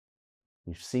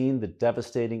We've seen the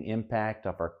devastating impact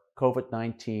of our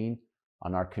COVID-19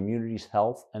 on our community's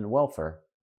health and welfare,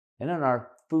 and on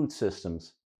our food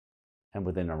systems and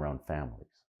within our own families.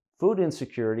 Food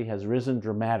insecurity has risen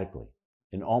dramatically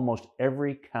in almost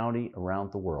every county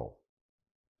around the world.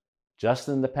 Just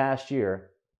in the past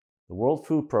year, the World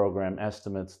Food Program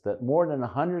estimates that more than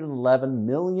 111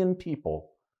 million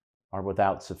people are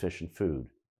without sufficient food,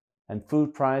 and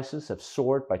food prices have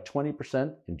soared by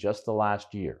 20% in just the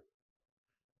last year.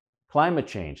 Climate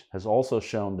change has also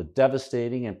shown the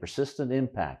devastating and persistent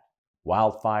impact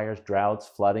wildfires, droughts,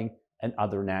 flooding, and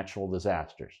other natural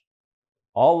disasters,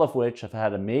 all of which have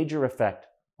had a major effect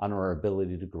on our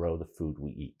ability to grow the food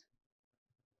we eat.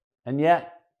 And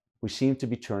yet, we seem to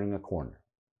be turning a corner,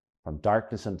 from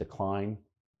darkness and decline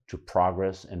to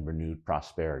progress and renewed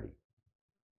prosperity.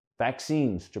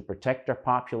 Vaccines to protect our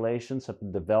populations have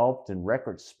been developed in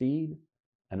record speed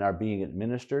and are being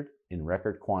administered in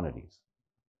record quantities.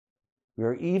 We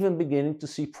are even beginning to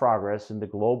see progress in the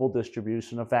global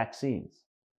distribution of vaccines,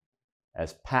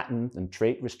 as patent and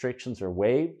trade restrictions are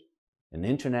waived and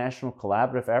international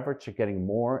collaborative efforts are getting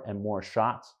more and more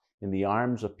shots in the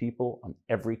arms of people on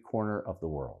every corner of the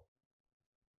world.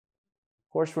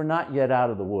 Of course, we're not yet out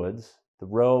of the woods. The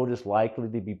road is likely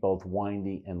to be both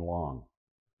windy and long.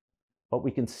 But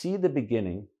we can see the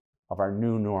beginning of our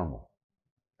new normal,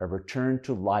 a return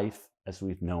to life as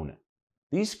we've known it.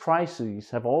 These crises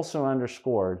have also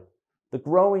underscored the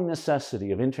growing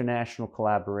necessity of international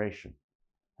collaboration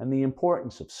and the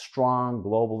importance of strong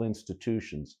global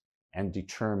institutions and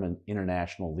determined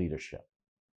international leadership.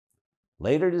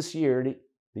 Later this year,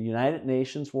 the United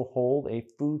Nations will hold a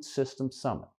Food Systems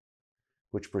Summit,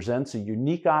 which presents a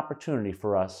unique opportunity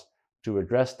for us to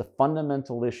address the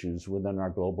fundamental issues within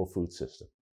our global food system.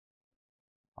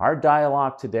 Our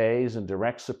dialogue today is in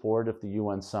direct support of the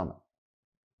UN Summit.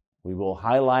 We will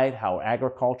highlight how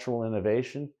agricultural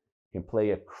innovation can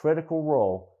play a critical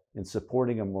role in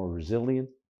supporting a more resilient,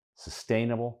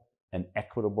 sustainable, and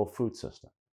equitable food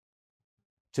system.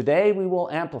 Today, we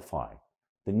will amplify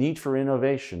the need for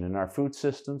innovation in our food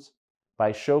systems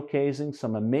by showcasing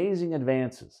some amazing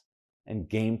advances and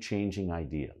game-changing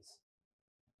ideas.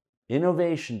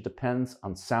 Innovation depends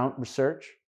on sound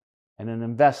research and in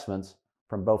investments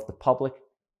from both the public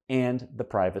and the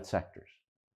private sectors.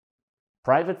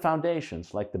 Private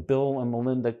foundations like the Bill and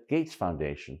Melinda Gates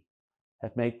Foundation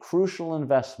have made crucial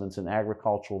investments in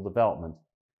agricultural development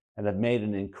and have made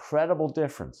an incredible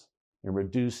difference in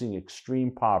reducing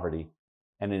extreme poverty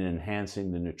and in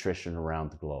enhancing the nutrition around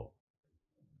the globe.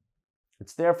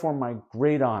 It's therefore my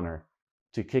great honor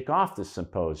to kick off this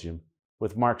symposium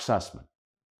with Mark Sussman,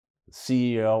 the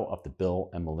CEO of the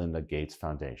Bill and Melinda Gates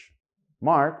Foundation.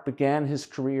 Mark began his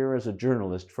career as a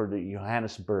journalist for the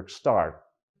Johannesburg Star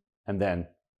and then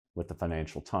with the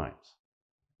Financial Times.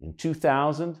 In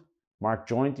 2000, Mark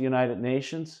joined the United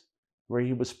Nations, where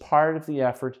he was part of the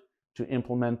effort to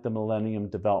implement the Millennium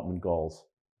Development Goals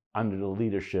under the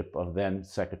leadership of then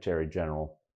Secretary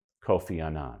General Kofi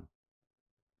Annan.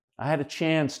 I had a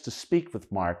chance to speak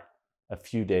with Mark a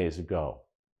few days ago.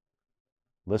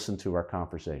 Listen to our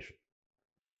conversation.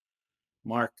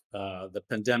 Mark, the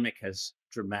pandemic has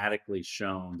dramatically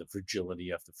shown the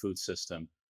fragility of the food system,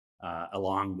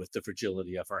 along with the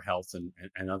fragility of our health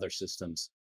and other systems.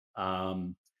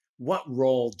 What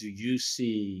role do you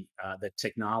see that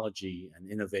technology and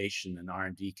innovation and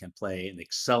R&D can play in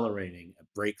accelerating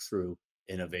breakthrough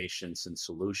innovations and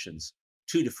solutions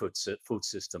to the food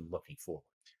system looking forward?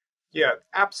 Yeah,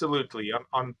 absolutely.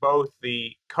 On both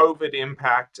the COVID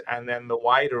impact and then the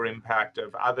wider impact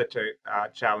of other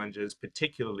challenges,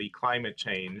 particularly climate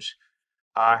change,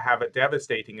 have a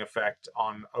devastating effect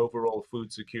on overall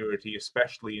food security,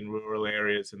 especially in rural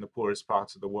areas in the poorest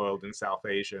parts of the world in South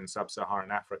Asia and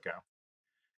Sub-Saharan Africa.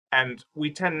 And we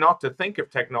tend not to think of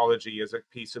technology as a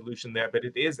key solution there, but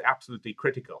it is absolutely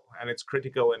critical. And it's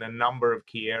critical in a number of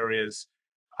key areas,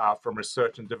 from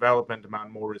research and development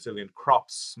around more resilient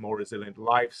crops, more resilient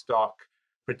livestock,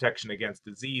 protection against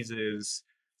diseases,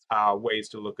 ways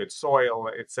to look at soil,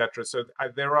 etc. So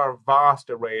there are a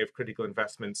vast array of critical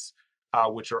investments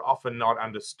which are often not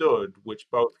understood, which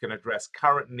both can address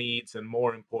current needs and,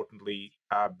 more importantly,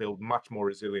 build much more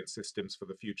resilient systems for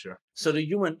the future. So the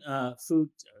UN Food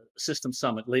System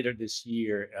Summit later this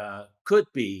year could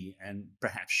be, and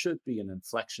perhaps should be, an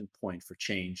inflection point for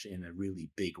change in a really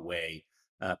big way,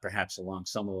 perhaps along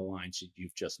some of the lines that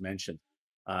you've just mentioned.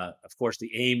 Of course,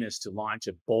 the aim is to launch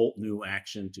a bold new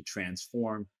action to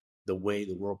transform the way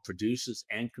the world produces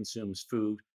and consumes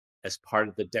food as part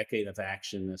of the decade of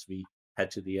action as we head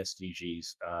to the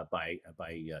SDGs by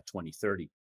 2030.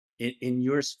 In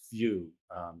your view,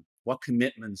 What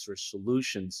commitments or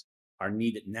solutions are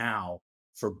needed now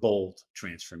for bold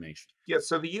transformation? Yeah,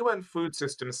 so the UN Food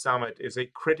Systems Summit is a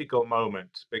critical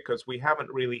moment because we haven't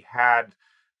really had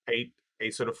a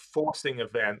sort of forcing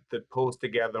event that pulls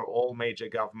together all major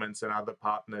governments and other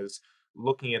partners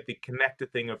looking at the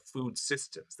connected thing of food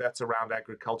systems. That's around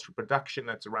agricultural production,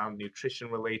 that's around nutrition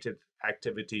related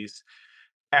activities.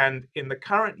 And in the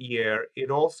current year, it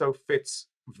also fits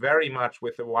very much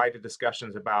with the wider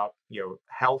discussions about,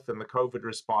 health and the COVID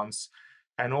response,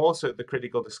 and also the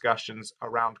critical discussions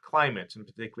around climate, and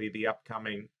particularly the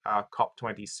upcoming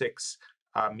COP26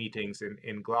 meetings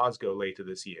in Glasgow later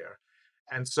this year.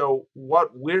 And so,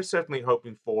 what we're certainly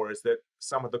hoping for is that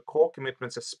some of the core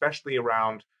commitments, especially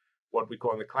around what we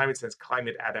call in the climate sense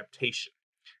climate adaptation,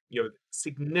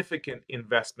 significant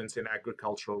investments in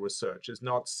agricultural research is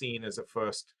not seen as a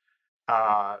first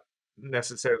uh,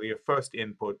 necessarily a first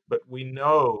input, but we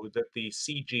know that the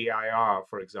CGIR,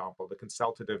 for example, the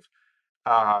consultative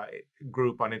uh,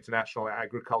 group on international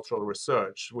agricultural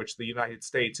research, which the United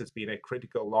States has been a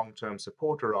critical long-term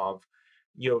supporter of,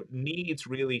 needs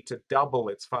really to double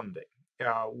its funding.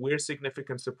 We're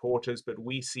significant supporters, but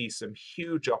we see some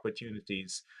huge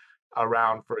opportunities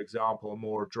around, for example,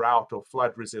 more drought or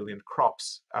flood resilient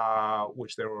crops,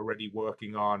 which they're already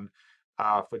working on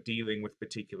for dealing with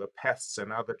particular pests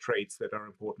and other traits that are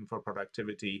important for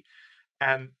productivity.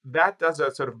 And that does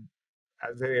a sort of,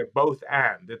 as they both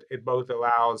and it both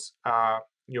allows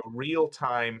real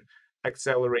time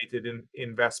accelerated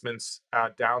investments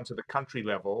down to the country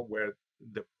level where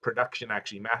the production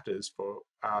actually matters for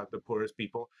the poorest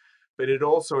people, but it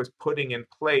also is putting in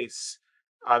place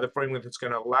the framework that's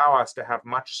going to allow us to have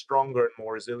much stronger and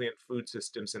more resilient food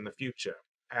systems in the future.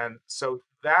 And so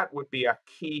that would be a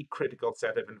key critical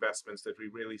set of investments that we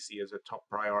really see as a top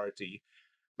priority.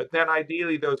 But then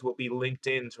ideally, those will be linked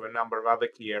into a number of other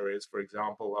key areas, for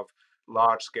example, of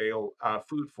large scale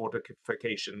food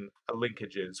fortification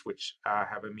linkages, which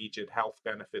have immediate health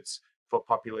benefits for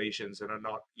populations and are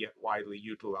not yet widely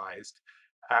utilized,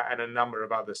 and a number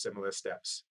of other similar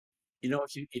steps.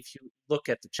 If you look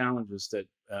at the challenges that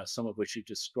some of which you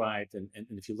described, and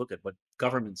if you look at what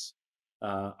governments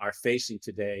are facing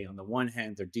today, on the one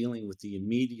hand, they're dealing with the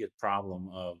immediate problem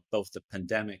of both the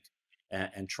pandemic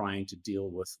and trying to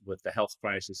deal with the health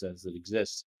crisis as it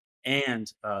exists,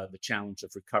 and the challenge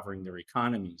of recovering their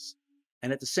economies.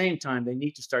 And at the same time, they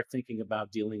need to start thinking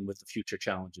about dealing with the future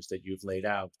challenges that you've laid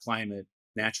out: climate,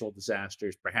 natural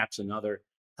disasters, perhaps another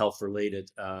health-related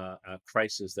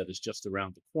crisis that is just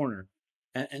around the corner.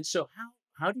 And so,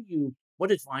 how do you?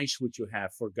 What advice would you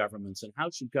have for governments, and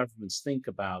how should governments think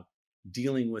about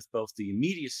dealing with both the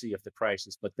immediacy of the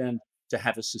crisis, but then to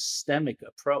have a systemic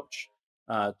approach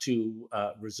to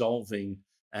resolving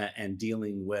and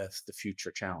dealing with the future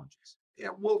challenges? Yeah,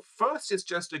 well, first is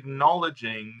just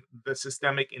acknowledging the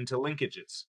systemic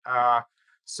interlinkages.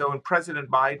 So, in President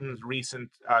Biden's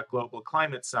recent global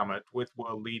climate summit with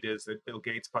world leaders that Bill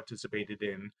Gates participated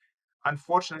in,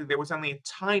 unfortunately, there was only a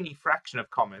tiny fraction of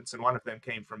comments, and one of them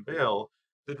came from Bill,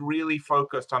 that really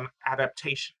focused on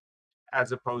adaptation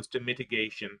as opposed to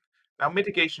mitigation. Now,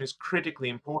 mitigation is critically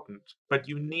important, but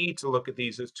you need to look at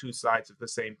these as two sides of the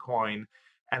same coin.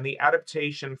 And the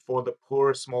adaptation for the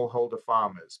poor smallholder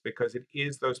farmers, because it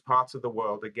is those parts of the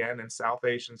world, again in South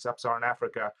Asia and Sub Saharan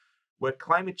Africa, where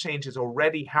climate change is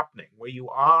already happening, where you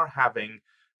are having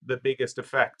the biggest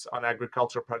effects on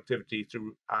agricultural productivity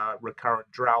through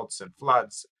recurrent droughts and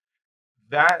floods.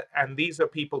 And these are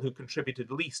people who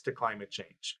contributed least to climate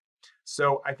change.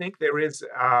 So I think there is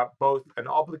both an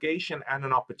obligation and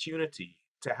an opportunity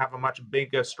to have a much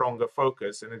bigger, stronger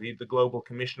focus. And indeed, the Global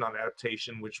Commission on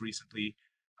Adaptation, which recently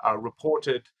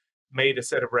reported, made a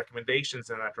set of recommendations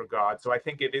in that regard. So I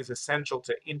think it is essential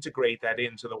to integrate that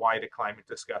into the wider climate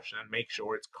discussion and make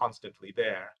sure it's constantly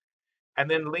there. And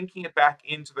then linking it back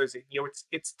into those,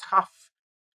 it's tough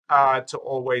to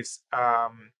always,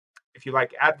 if you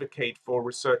like, advocate for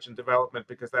research and development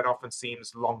because that often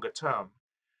seems longer term.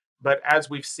 But as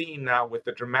we've seen now with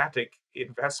the dramatic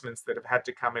investments that have had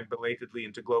to come in belatedly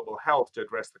into global health to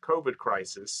address the COVID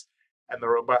crisis and the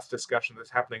robust discussion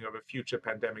that's happening over future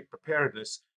pandemic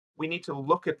preparedness, we need to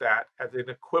look at that as an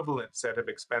equivalent set of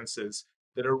expenses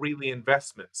that are really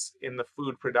investments in the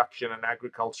food production and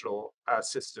agricultural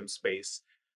system space,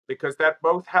 because that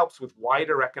both helps with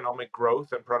wider economic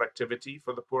growth and productivity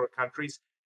for the poorer countries,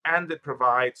 and it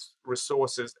provides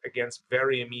resources against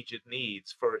very immediate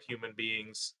needs for human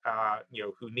beings,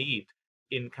 who need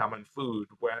income and food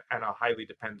and are highly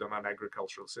dependent on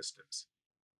agricultural systems.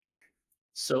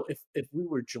 So, if we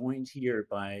were joined here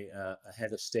by a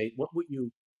head of state, what would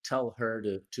you tell her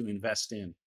to invest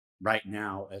in right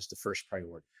now as the first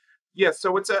priority? Yes,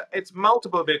 so it's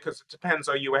multiple because it depends.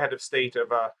 Are you a head of state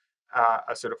of a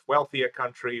sort of wealthier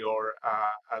country or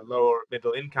a lower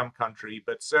middle income country?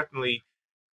 But certainly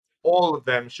all of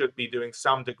them should be doing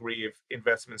some degree of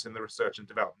investments in the research and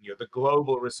development. The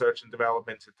global research and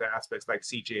development aspects like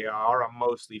CGIAR are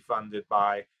mostly funded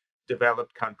by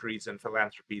developed countries and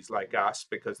philanthropies like us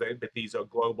because these are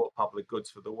global public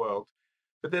goods for the world.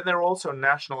 But then there are also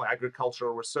national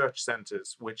agricultural research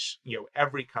centers, which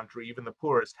every country, even the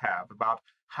poorest, have about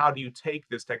how do you take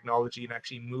this technology and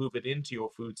actually move it into your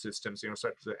food systems,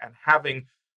 and having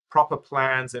proper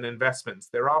plans and investments.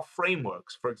 There are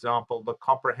frameworks, for example, the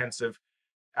Comprehensive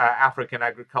African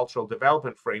Agricultural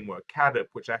Development Framework, CADP,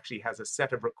 which actually has a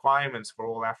set of requirements for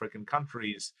all African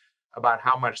countries about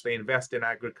how much they invest in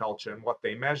agriculture and what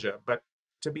they measure. But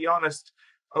to be honest,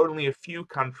 only a few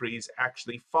countries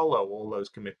actually follow all those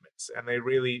commitments. And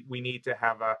we need to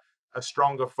have a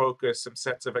stronger focus, some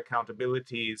sets of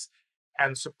accountabilities,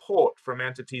 and support from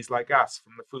entities like us,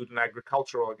 from the Food and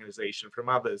Agriculture Organization, from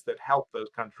others that help those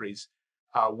countries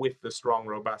with the strong,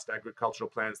 robust agricultural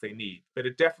plans they need. But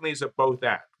it definitely is a both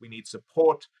and. We need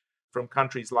support from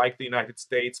countries like the United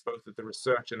States, both at the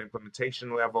research and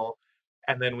implementation level,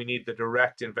 and then we need the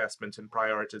direct investment and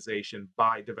prioritization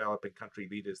by developing country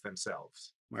leaders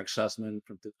themselves. Mark Sussman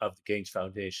of the Gates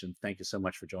Foundation, thank you so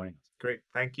much for joining us. Great,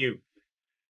 thank you.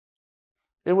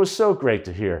 It was so great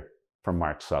to hear from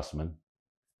Mark Sussman.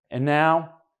 And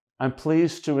now I'm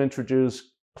pleased to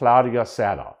introduce Claudia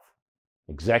Sadoff,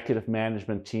 Executive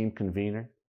Management Team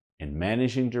Convener and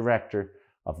Managing Director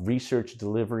of Research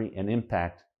Delivery and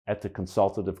Impact at the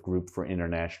Consultative Group for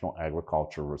International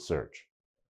Agricultural Research.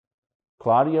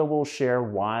 Claudia will share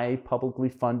why publicly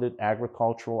funded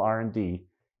agricultural R&D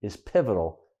is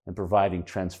pivotal in providing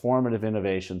transformative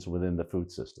innovations within the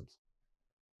food systems.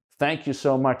 Thank you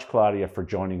so much, Claudia, for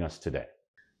joining us today.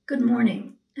 Good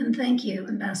morning, and thank you,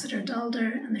 Ambassador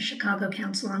Dalder and the Chicago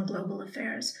Council on Global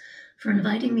Affairs, for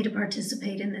inviting me to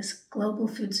participate in this Global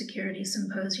Food Security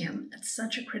Symposium at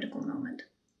such a critical moment.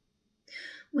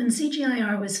 When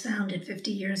CGIAR was founded 50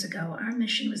 years ago, our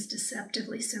mission was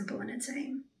deceptively simple in its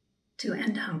aim: to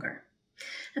end hunger.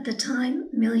 At the time,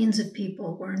 millions of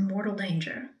people were in mortal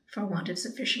danger for want of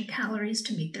sufficient calories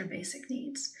to meet their basic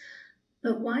needs.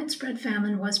 But widespread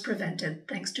famine was prevented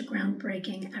thanks to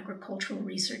groundbreaking agricultural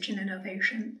research and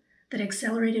innovation that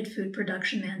accelerated food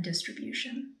production and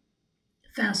distribution.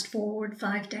 Fast forward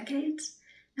 5 decades,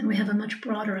 and we have a much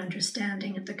broader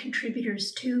understanding of the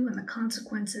contributors to and the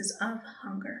consequences of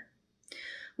hunger.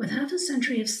 With half a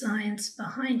century of science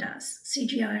behind us,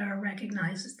 CGIAR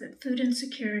recognizes that food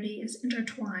insecurity is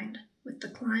intertwined with the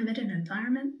climate and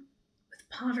environment, with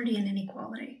poverty and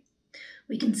inequality.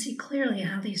 We can see clearly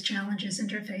how these challenges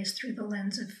interface through the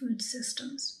lens of food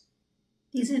systems.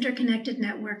 These interconnected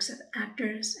networks of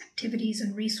actors, activities,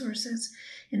 and resources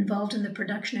involved in the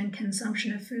production and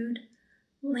consumption of food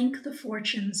link the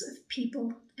fortunes of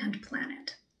people and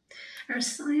planet. Our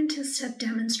scientists have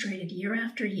demonstrated year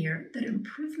after year that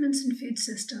improvements in food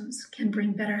systems can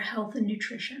bring better health and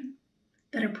nutrition,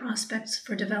 better prospects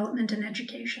for development and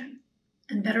education,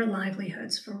 and better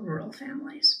livelihoods for rural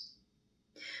families.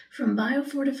 From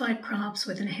biofortified crops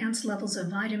with enhanced levels of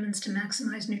vitamins to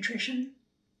maximize nutrition,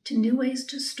 to new ways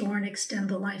to store and extend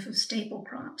the life of staple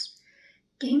crops,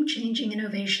 game-changing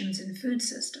innovations in food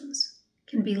systems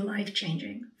can be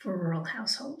life-changing for rural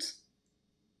households.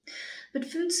 But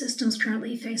food systems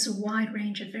currently face a wide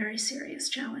range of very serious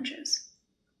challenges.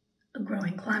 A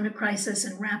growing climate crisis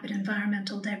and rapid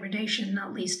environmental degradation,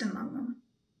 not least among them.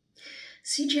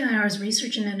 CGIAR's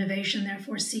research and innovation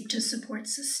therefore seek to support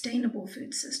sustainable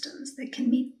food systems that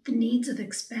can meet the needs of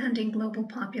expanding global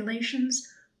populations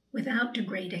without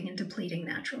degrading and depleting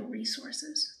natural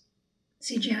resources.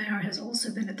 CGIAR has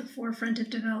also been at the forefront of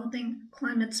developing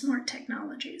climate-smart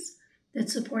technologies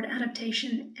that support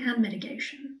adaptation and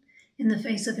mitigation in the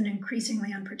face of an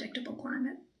increasingly unpredictable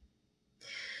climate.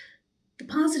 The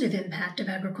positive impact of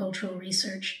agricultural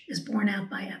research is borne out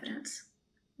by evidence.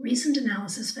 Recent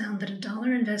analysis found that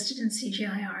 $1 invested in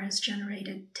CGIAR has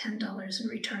generated $10 in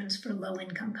returns for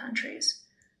low-income countries.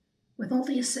 With all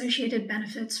the associated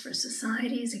benefits for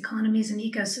societies, economies, and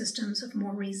ecosystems of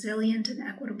more resilient and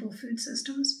equitable food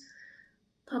systems,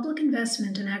 public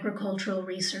investment in agricultural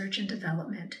research and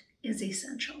development is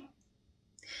essential.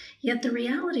 Yet the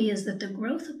reality is that the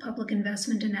growth of public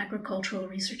investment in agricultural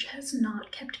research has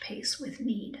not kept pace with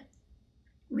need.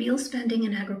 Real spending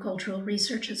in agricultural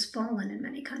research has fallen in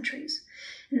many countries.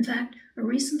 In fact, a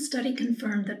recent study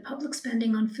confirmed that public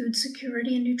spending on food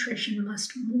security and nutrition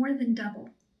must more than double,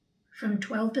 from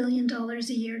 $12 billion a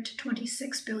year to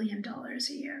 $26 billion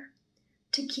a year.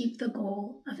 to keep the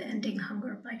goal of ending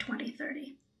hunger by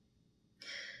 2030.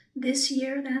 This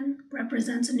year, then,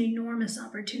 represents an enormous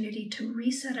opportunity to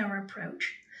reset our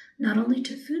approach, not only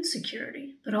to food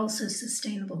security, but also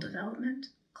sustainable development,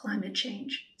 climate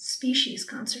change, species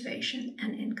conservation,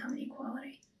 and income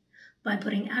equality, by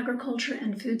putting agriculture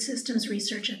and food systems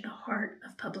research at the heart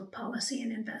of public policy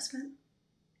and investment.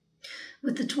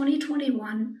 With the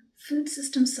 2021 Food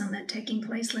Systems Summit taking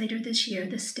place later this year,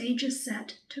 the stage is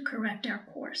set to correct our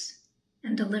course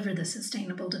and deliver the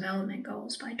Sustainable Development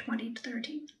Goals by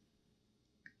 2030.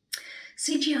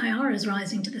 CGIAR is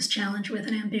rising to this challenge with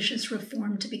an ambitious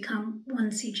reform to become one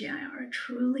CGIAR, a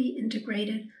truly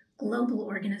integrated global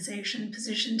organization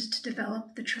positioned to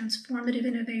develop the transformative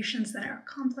innovations that our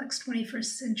complex 21st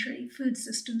century food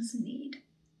systems need.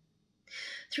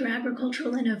 Through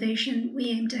agricultural innovation, we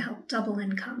aim to help double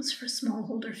incomes for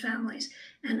smallholder families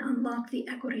and unlock the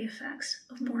equity effects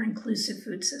of more inclusive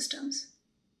food systems.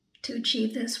 To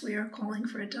achieve this, we are calling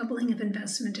for a doubling of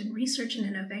investment in research and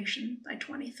innovation by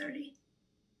 2030.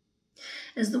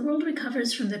 As the world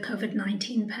recovers from the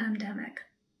COVID-19 pandemic,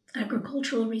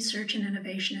 agricultural research and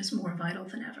innovation is more vital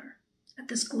than ever. At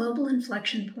this global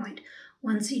inflection point,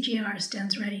 one CGIAR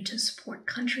stands ready to support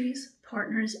countries,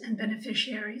 partners, and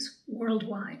beneficiaries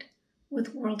worldwide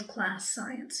with world-class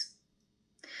science.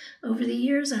 Over the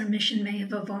years, our mission may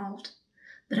have evolved,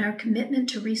 but our commitment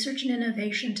to research and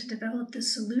innovation to develop the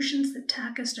solutions that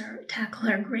tackle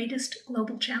our greatest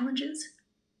global challenges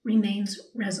remains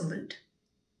resolute.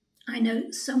 I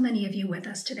know so many of you with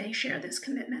us today share this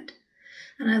commitment,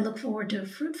 and I look forward to a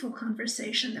fruitful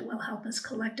conversation that will help us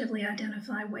collectively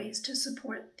identify ways to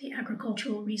support the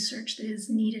agricultural research that is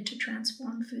needed to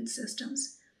transform food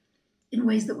systems in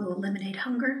ways that will eliminate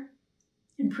hunger,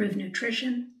 improve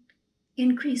nutrition,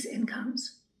 increase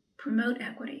incomes, promote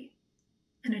equity,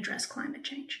 and address climate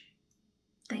change.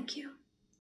 Thank you.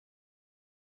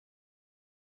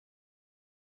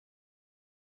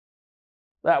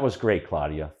 That was great,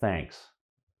 Claudia. Thanks.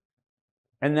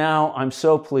 And now I'm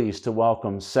so pleased to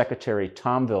welcome Secretary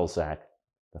Tom Vilsack,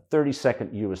 the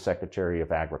 32nd U.S. Secretary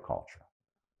of Agriculture.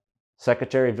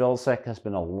 Secretary Vilsack has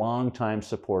been a longtime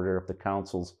supporter of the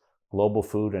Council's global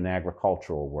food and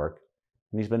agricultural work,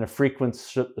 and he's been a frequent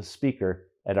speaker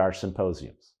at our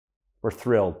symposiums. We're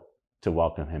thrilled to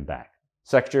welcome him back.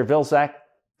 Secretary Vilsack,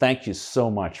 thank you so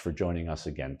much for joining us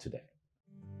again today.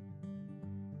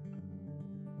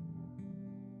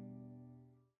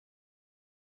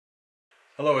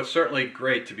 Hello, it's certainly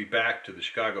great to be back to the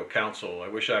Chicago Council. I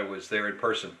wish I was there in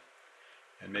person,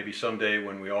 and maybe someday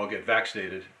when we all get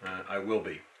vaccinated, I will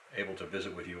be able to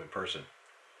visit with you in person.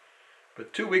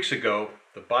 But 2 weeks ago,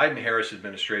 the Biden-Harris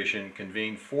administration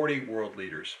convened 40 world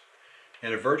leaders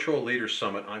in a virtual leaders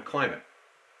summit on climate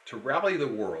to rally the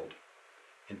world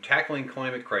in tackling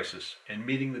climate crisis and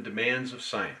meeting the demands of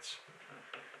science.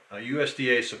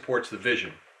 USDA supports the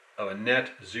vision of a net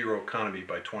zero economy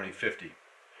by 2050.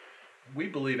 We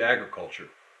believe agriculture,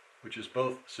 which is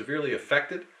both severely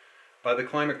affected by the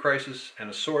climate crisis and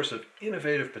a source of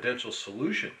innovative potential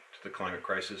solution to the climate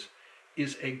crisis,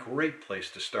 is a great place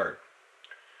to start.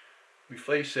 We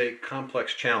face a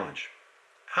complex challenge: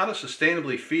 how to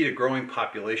sustainably feed a growing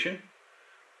population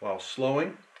while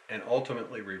slowing and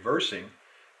ultimately reversing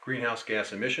greenhouse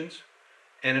gas emissions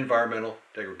and environmental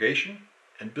degradation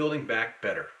and building back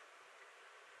better.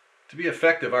 To be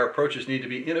effective, our approaches need to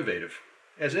be innovative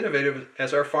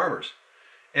as our farmers,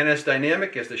 and as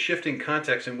dynamic as the shifting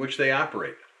context in which they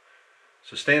operate.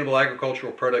 Sustainable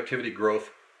agricultural productivity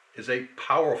growth is a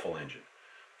powerful engine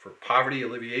for poverty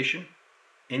alleviation,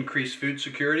 increased food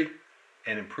security,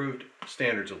 and improved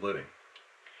standards of living.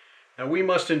 Now, we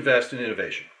must invest in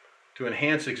innovation to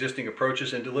enhance existing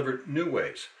approaches and deliver new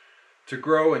ways to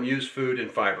grow and use food and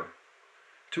fiber,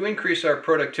 to increase our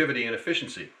productivity and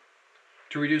efficiency,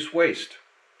 to reduce waste,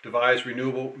 devise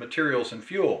renewable materials and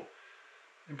fuel,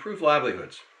 improve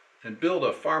livelihoods, and build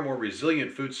a far more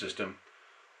resilient food system,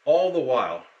 all the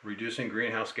while reducing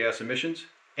greenhouse gas emissions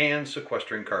and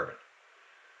sequestering carbon.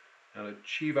 Now, to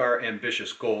achieve our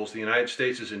ambitious goals, the United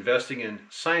States is investing in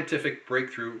scientific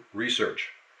breakthrough research.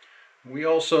 We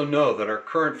also know that our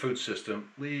current food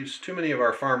system leaves too many of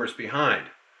our farmers behind,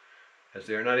 as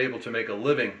they are not able to make a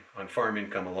living on farm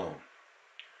income alone.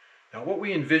 Now, what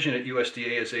we envision at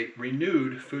USDA is a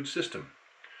renewed food system,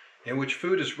 in which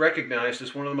food is recognized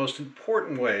as one of the most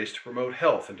important ways to promote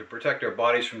health and to protect our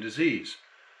bodies from disease,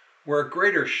 where a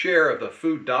greater share of the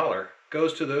food dollar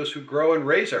goes to those who grow and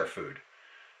raise our food,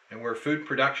 and where food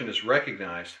production is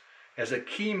recognized as a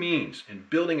key means in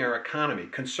building our economy,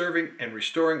 conserving and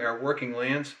restoring our working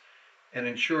lands, and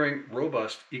ensuring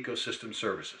robust ecosystem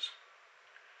services.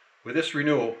 With this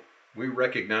renewal, we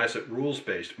recognize that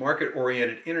rules-based,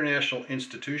 market-oriented international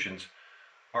institutions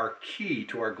are key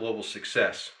to our global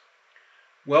success.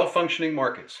 Well-functioning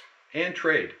markets and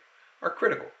trade are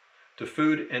critical to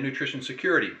food and nutrition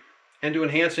security and to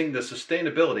enhancing the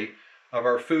sustainability of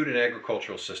our food and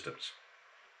agricultural systems.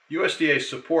 USDA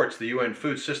supports the UN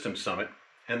Food Systems Summit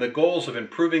and the goals of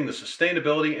improving the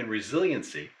sustainability and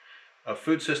resiliency of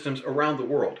food systems around the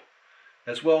world,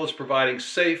 as well as providing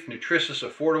safe, nutritious,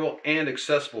 affordable, and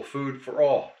accessible food for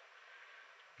all.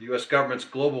 The U.S. government's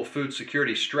Global Food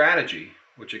Security Strategy,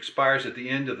 which expires at the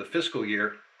end of the fiscal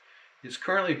year, is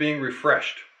currently being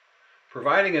refreshed,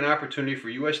 providing an opportunity for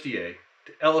USDA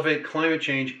to elevate climate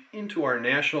change into our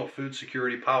national food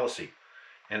security policy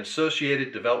and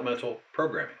associated developmental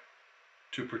programming.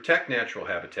 To protect natural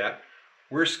habitat,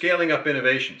 we're scaling up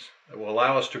innovations that will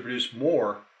allow us to produce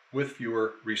more with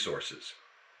fewer resources.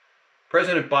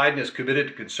 President Biden is committed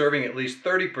to conserving at least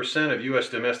 30% of U.S.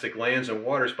 domestic lands and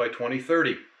waters by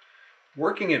 2030.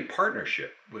 Working in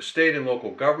partnership with state and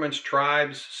local governments,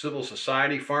 tribes, civil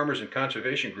society, farmers, and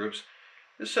conservation groups,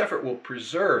 this effort will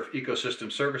preserve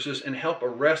ecosystem services and help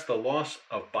arrest the loss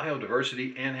of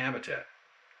biodiversity and habitat.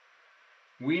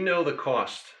 We know the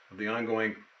costs of the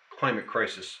ongoing climate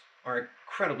crisis are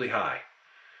incredibly high.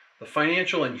 The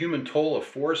financial and human toll of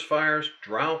forest fires,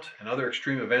 drought, and other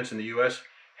extreme events in the U.S.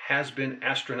 has been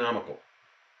astronomical.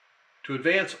 To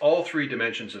advance all three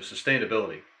dimensions of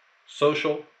sustainability,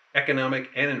 social, economic,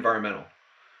 and environmental,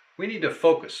 we need to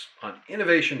focus on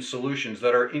innovation solutions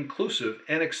that are inclusive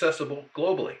and accessible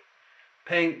globally,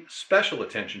 paying special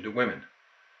attention to women,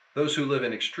 those who live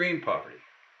in extreme poverty,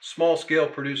 small-scale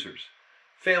producers,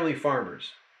 family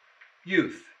farmers,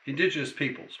 youth, indigenous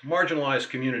peoples, marginalized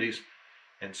communities,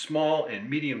 and small and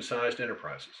medium-sized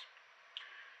enterprises.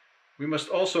 We must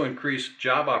also increase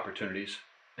job opportunities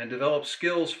and develop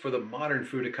skills for the modern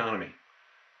food economy,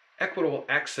 equitable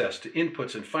access to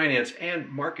inputs in finance and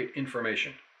market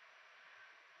information.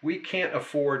 We can't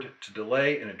afford to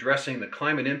delay in addressing the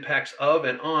climate impacts of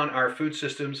and on our food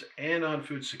systems and on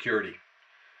food security.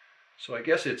 So I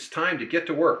guess it's time to get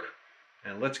to work,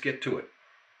 and let's get to it.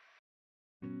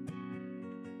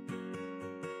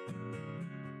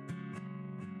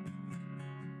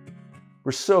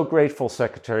 We're so grateful,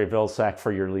 Secretary Vilsack,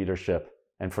 for your leadership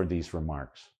and for these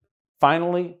remarks.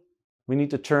 Finally, we need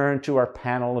to turn to our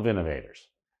panel of innovators.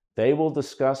 They will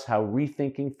discuss how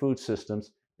rethinking food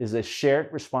systems is a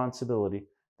shared responsibility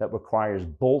that requires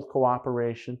bold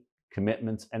cooperation,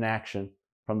 commitments, and action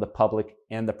from the public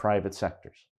and the private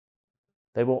sectors.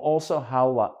 They will also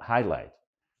highlight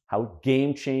how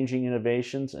game-changing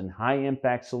innovations and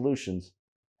high-impact solutions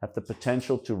have the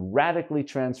potential to radically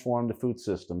transform the food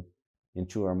system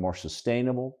into a more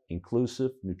sustainable,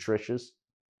 inclusive, nutritious,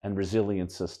 and resilient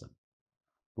system.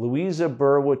 Louisa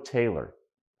Burwood-Taylor,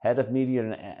 Head of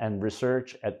Media and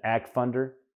Research at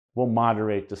AgFunder, will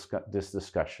moderate this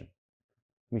discussion.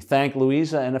 We thank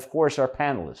Louisa and, of course, our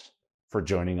panelists for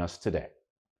joining us today.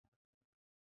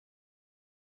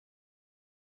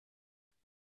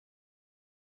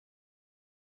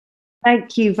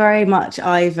 Thank you very much,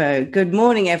 Ivo. Good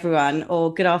morning, everyone,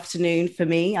 or good afternoon for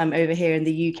me. I'm over here in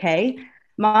the UK.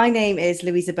 My name is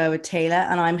Louisa Burwood-Taylor,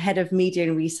 and I'm Head of Media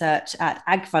and Research at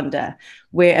AgFunder.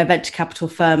 We're a venture capital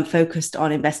firm focused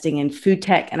on investing in food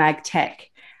tech and ag tech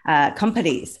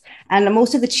companies. And I'm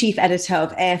also the chief editor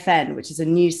of AFN, which is a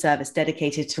news service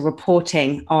dedicated to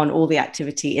reporting on all the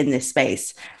activity in this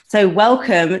space. So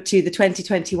welcome to the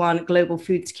 2021 Global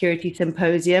Food Security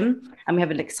Symposium. And we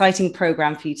have an exciting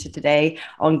program for you today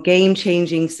on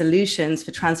game-changing solutions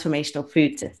for transformational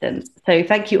food systems. So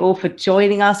thank you all for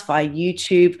joining us via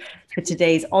YouTube for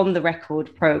today's On the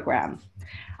Record program.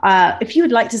 If you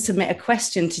would like to submit a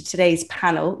question to today's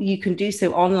panel, you can do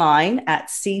so online at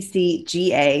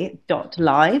ccga.live,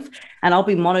 and I'll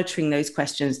be monitoring those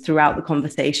questions throughout the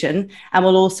conversation. And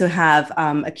we'll also have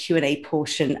a Q&A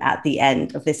portion at the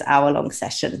end of this hour-long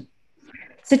session.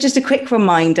 So just a quick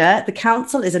reminder, the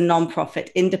Council is a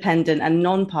non-profit, independent and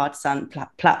non-partisan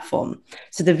platform.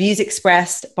 So the views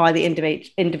expressed by the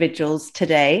individuals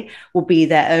today will be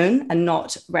their own and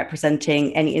not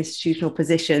representing any institutional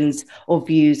positions or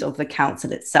views of the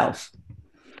Council itself.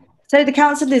 So the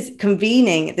Council is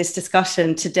convening this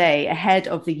discussion today ahead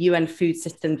of the UN Food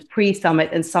Systems pre-summit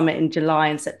and summit in July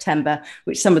and September,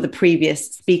 which some of the previous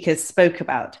speakers spoke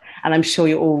about, and I'm sure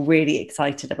you're all really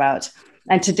excited about.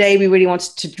 And today we really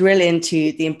wanted to drill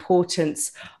into the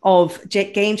importance of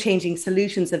game-changing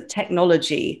solutions of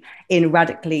technology in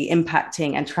radically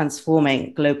impacting and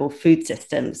transforming global food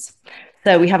systems.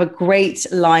 So we have a great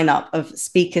lineup of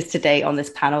speakers today on this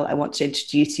panel I want to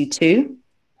introduce you to.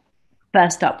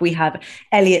 First up, we have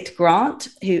Elliot Grant,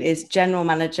 who is General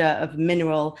Manager of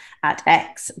Mineral at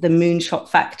X, the Moonshot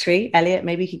Factory. Elliot,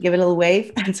 maybe you could give a little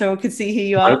wave and so I can see who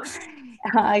you are.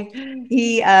 Hi.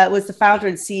 He was the founder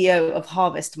and CEO of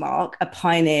HarvestMark, a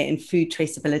pioneer in food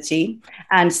traceability,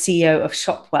 and CEO of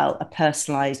Shopwell, a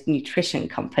personalized nutrition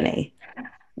company.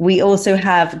 We also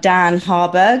have Dan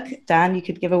Harburg. Dan, you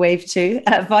could give a wave too,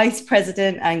 Vice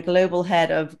President and Global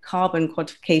Head of Carbon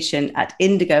Quantification at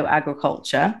Indigo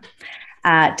Agriculture.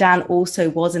 Dan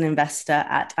also was an investor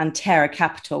at Antera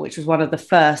Capital, which was one of the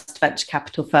first venture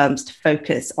capital firms to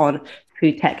focus on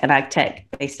food tech and ag tech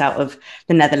based out of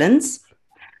the Netherlands.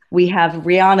 We have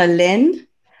Rihanna Lin,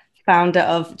 founder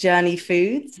of Journey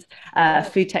Foods, a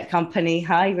food tech company.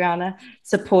 Hi, Rihanna,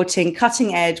 supporting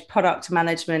cutting edge product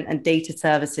management and data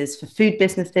services for food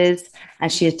businesses.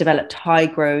 And she has developed high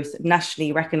growth,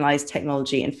 nationally recognized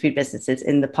technology in food businesses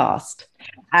in the past.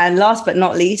 And last but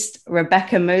not least,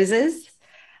 Rebecca Moses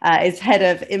is head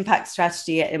of impact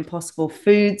strategy at Impossible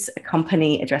Foods, a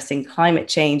company addressing climate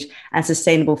change and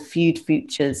sustainable food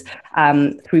futures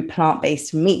through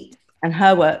plant-based meat. And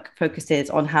her work focuses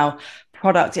on how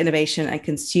product innovation and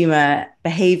consumer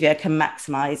behavior can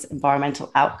maximize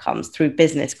environmental outcomes through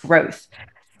business growth.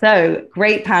 So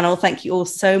great panel. Thank you all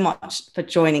so much for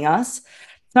joining us.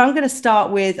 So I'm going to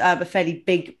start with a fairly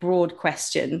big, broad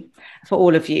question for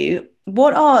all of you.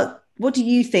 What do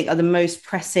you think are the most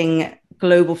pressing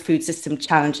global food system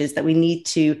challenges that we need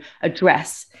to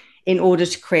address in order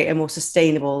to create a more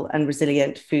sustainable and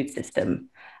resilient food system?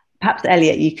 Perhaps,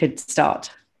 Elliot, you could start.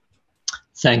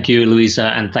 Thank you, Louisa,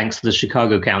 and thanks to the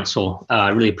Chicago Council. I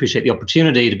really appreciate the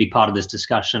opportunity to be part of this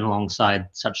discussion alongside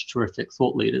such terrific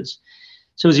thought leaders.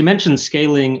 So as you mentioned,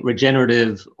 scaling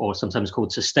regenerative, or sometimes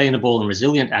called sustainable and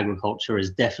resilient agriculture, is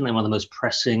definitely one of the most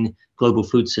pressing global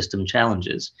food system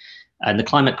challenges. And the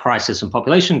climate crisis and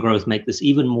population growth make this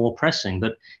even more pressing.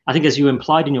 But I think, as you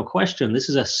implied in your question, this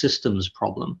is a systems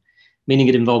problem, meaning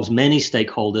it involves many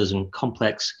stakeholders and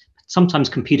complex, sometimes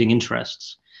competing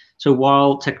interests. So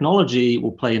while technology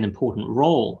will play an important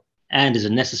role and is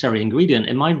a necessary ingredient,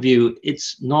 in my view,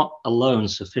 it's not alone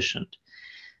sufficient.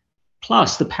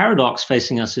 Plus, the paradox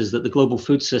facing us is that the global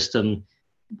food system,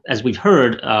 as we've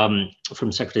heard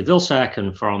from Secretary Vilsack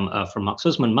and from Mark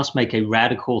Sussman, must make a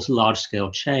radical,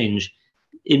 large-scale change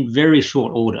in very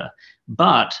short order.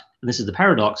 But, and this is the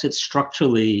paradox, it's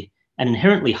structurally and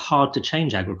inherently hard to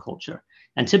change agriculture.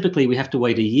 And typically, we have to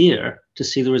wait a year to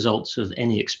see the results of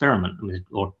any experiment,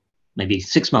 or maybe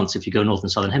 6 months if you go north and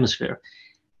southern hemisphere.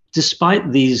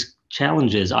 Despite these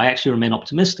challenges, I actually remain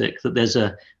optimistic that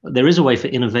there is a way for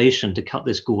innovation to cut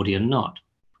this Gordian knot.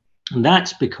 And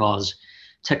that's because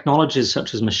technologies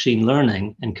such as machine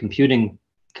learning and computing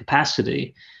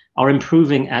capacity are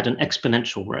improving at an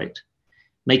exponential rate,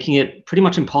 making it pretty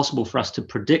much impossible for us to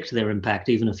predict their impact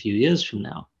even a few years from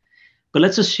now. But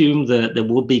let's assume that there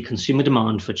will be consumer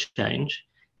demand for change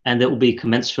and there will be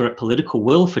commensurate political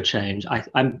will for change.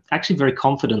 I'm actually very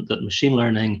confident that machine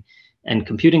learning and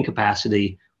computing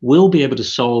capacity will be able to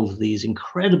solve these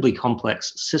incredibly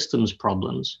complex systems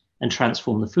problems and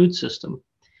transform the food system.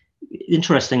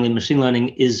 Interestingly, machine learning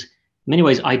is in many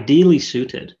ways ideally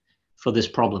suited for this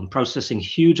problem, processing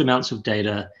huge amounts of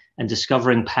data and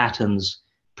discovering patterns,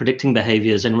 predicting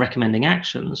behaviors, and recommending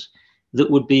actions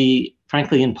that would be,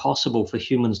 frankly, impossible for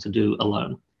humans to do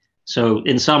alone. So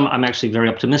in sum, I'm actually very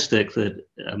optimistic that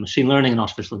machine learning and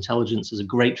artificial intelligence is a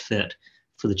great fit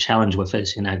for the challenge we're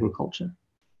facing in agriculture.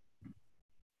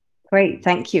 Great,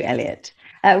 thank you, Elliot.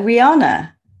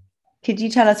 Rihanna, could you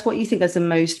tell us what you think are the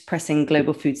most pressing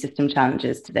global food system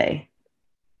challenges today?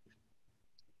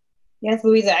 Yes,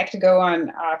 Louisa, I could go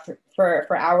on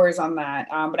for hours on that,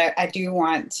 but I do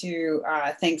want to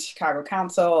thank Chicago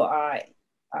Council.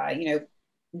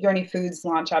 Journey Foods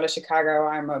launched out of Chicago.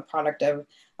 I'm a product of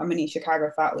many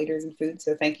Chicago thought leaders in food,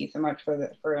 so thank you so much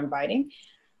for inviting.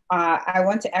 I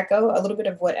want to echo a little bit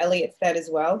of what Elliot said as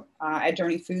well. At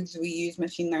Journey Foods, we use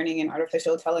machine learning and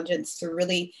artificial intelligence to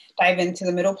really dive into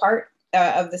the middle part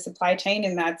of the supply chain,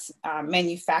 and that's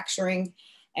manufacturing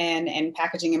and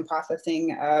packaging and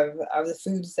processing of the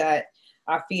foods that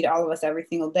feed all of us every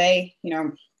single day. You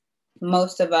know,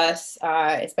 most of us,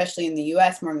 especially in the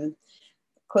US, more than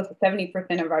close to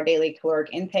 70% of our daily caloric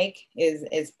intake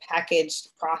is packaged,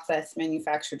 processed,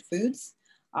 manufactured foods.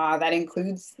 That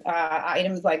includes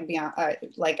items like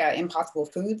Impossible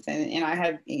Foods, and I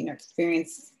have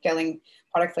experience scaling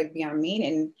products like Beyond Meat.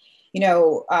 And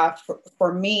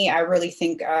for me, I really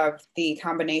think of the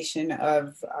combination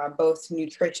of both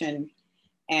nutrition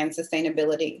and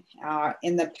sustainability.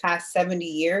 In the past 70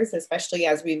 years, especially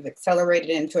as we've accelerated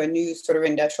into a new sort of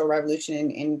industrial revolution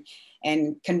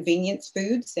and convenience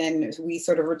foods. And we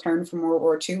sort of returned from World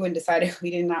War II and decided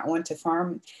we did not want to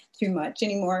farm too much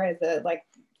anymore as a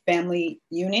family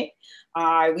unit.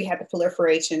 We had the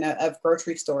proliferation of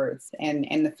grocery stores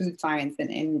and the food science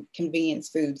and convenience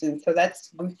foods. And so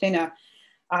that's within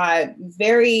a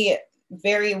very,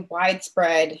 very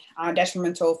widespread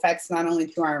detrimental effects, not only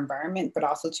to our environment, but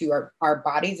also to our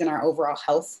bodies and our overall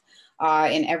health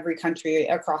in every country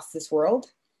across this world.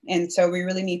 And so we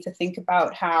really need to think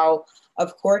about how,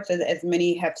 of course, as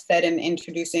many have said in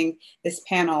introducing this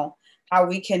panel, how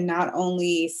we can not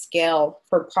only scale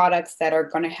for products that are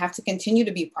going to have to continue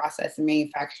to be processed and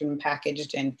manufactured and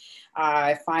packaged, and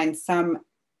find some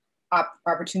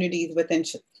opportunities within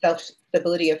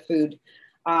self-stability of food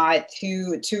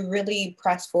to really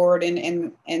press forward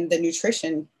in the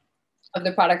nutrition of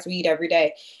the products we eat every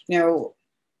day. You know,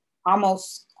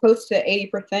 almost close to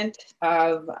 80%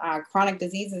 of chronic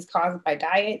disease is caused by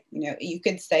diet. You know, you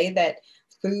could say that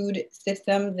food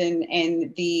systems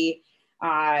and the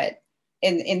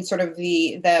in sort of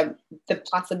the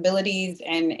possibilities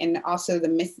and also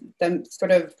the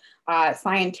sort of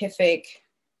scientific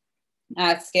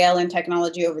scale and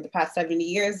technology over the past 70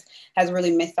 years has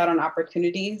really missed out on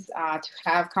opportunities to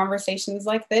have conversations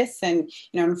like this. And,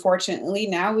 you know, unfortunately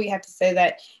now we have to say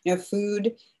that, you know,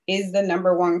 food is the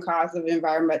 #1 cause of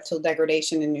environmental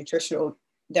degradation and nutritional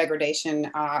degradation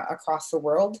across the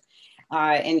world.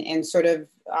 And sort of,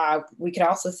 we could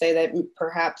also say that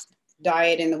perhaps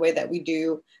diet and the way that we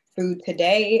do food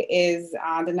today is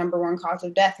the #1 cause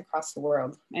of death across the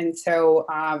world. And so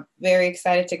very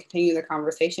excited to continue the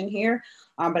conversation here.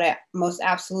 But I most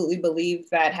absolutely believe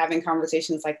that having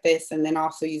conversations like this and then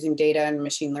also using data and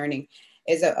machine learning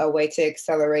is a way to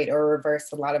accelerate or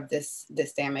reverse a lot of this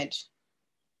damage.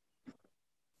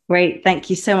 Great. Thank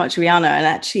you so much, Rihanna. And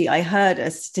actually, I heard a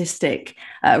statistic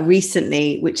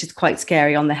recently, which is quite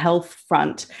scary on the health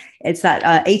front. It's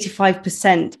that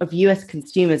 85% of US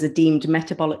consumers are deemed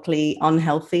metabolically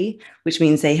unhealthy, which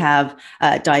means they have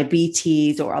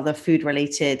diabetes or other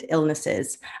food-related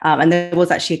illnesses. And there was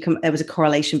actually a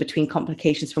correlation between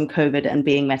complications from COVID and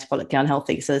being metabolically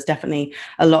unhealthy. So there's definitely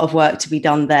a lot of work to be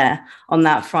done there on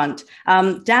that front.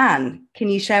 Dan, can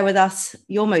you share with us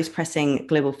your most pressing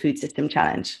global food system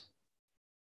challenge?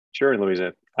 Sure,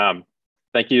 Louisa.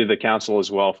 Thank you to the council as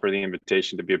well for the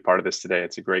invitation to be a part of this today.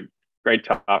 It's a great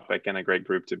topic and a great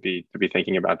group to be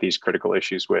thinking about these critical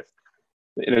issues with.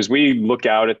 And as we look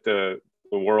out at the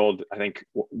world, I think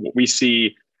we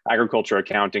see agriculture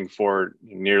accounting for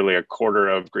nearly 1/4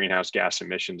 of greenhouse gas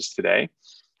emissions today.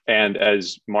 And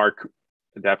as Mark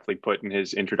definitely put in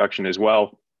his introduction as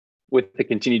well, with the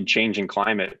continued change in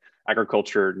climate,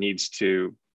 agriculture needs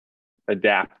to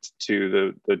adapt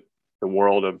to the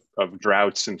world of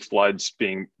droughts and floods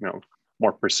being,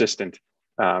 more persistent.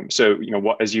 So,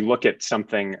 as you look at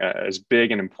something as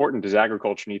big and important as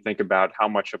agriculture, and you think about how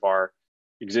much of our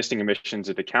existing emissions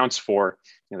it accounts for,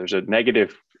 there's a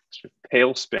negative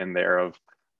tailspin there of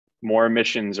more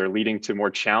emissions are leading to more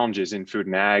challenges in food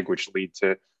and ag, which lead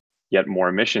to yet more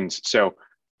emissions. So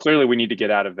clearly we need to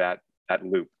get out of that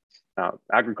loop.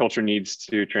 Agriculture needs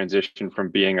to transition from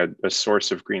being a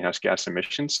source of greenhouse gas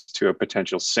emissions to a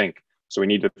potential sink. So we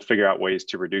need to figure out ways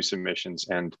to reduce emissions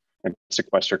and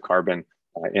sequester carbon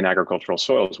in agricultural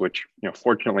soils, which,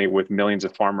 fortunately, with millions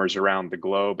of farmers around the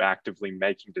globe actively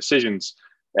making decisions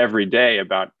every day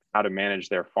about how to manage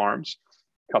their farms,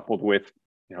 coupled with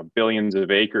billions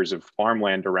of acres of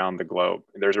farmland around the globe,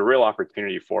 there's a real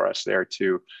opportunity for us there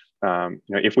to,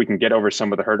 if we can get over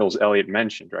some of the hurdles Elliot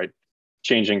mentioned, right?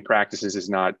 Changing practices is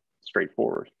not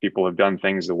straightforward. People have done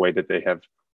things the way that they have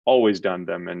always done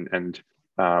them, and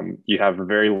you have a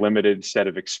very limited set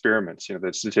of experiments.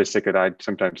 The statistic that I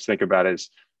sometimes think about is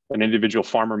an individual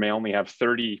farmer may only have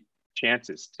 30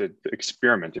 chances to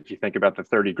experiment. If you think about the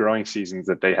 30 growing seasons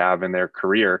that they have in their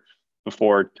career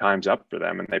before time's up for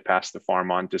them and they pass the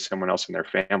farm on to someone else in their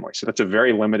family. So that's a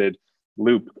very limited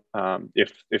loop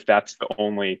if that's the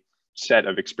only set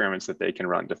of experiments that they can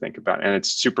run to think about. And it's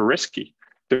super risky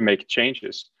to make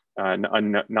changes,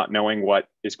 not knowing what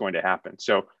is going to happen.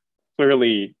 So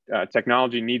clearly,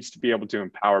 technology needs to be able to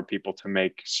empower people to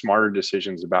make smarter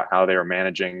decisions about how they are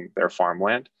managing their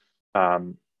farmland.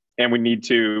 And we need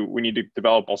to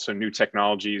develop also new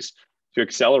technologies to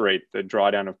accelerate the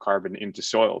drawdown of carbon into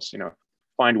soils.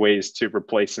 Find ways to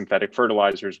replace synthetic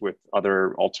fertilizers with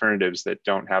other alternatives that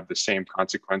don't have the same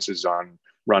consequences on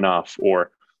runoff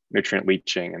or nutrient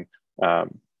leaching and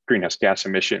greenhouse gas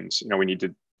emissions. We need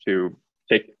to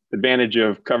take advantage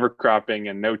of cover cropping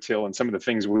and no-till and some of the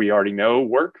things we already know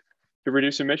work to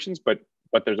reduce emissions, but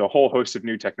there's a whole host of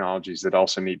new technologies that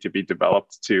also need to be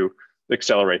developed to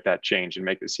accelerate that change and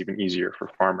make this even easier for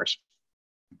farmers.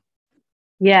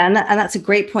 Yeah, and that's a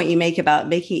great point you make about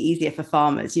making it easier for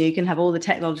farmers. You can have all the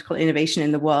technological innovation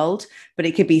in the world, but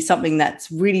it could be something that's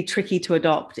really tricky to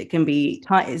adopt. It can be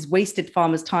it's wasted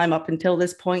farmers' time up until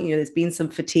this point. There's been some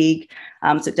fatigue,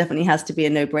 so it definitely has to be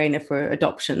a no-brainer for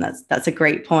adoption. That's a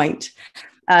great point.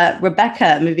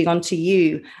 Rebecca, moving on to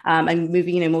you, and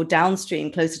moving more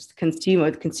downstream, closer to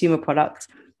the consumer products.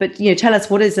 But tell us,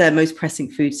 what is the most pressing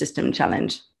food system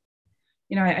challenge?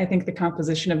 I think the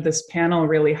composition of this panel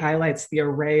really highlights the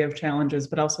array of challenges,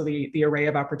 but also the array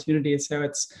of opportunities. So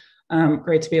it's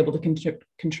great to be able to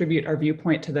contribute our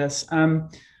viewpoint to this. I'm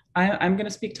going to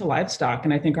speak to livestock,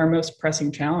 and I think our most pressing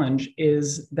challenge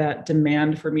is that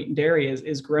demand for meat and dairy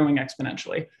is growing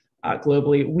exponentially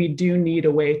globally. We do need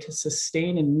a way to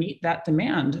sustain and meet that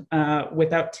demand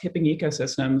without tipping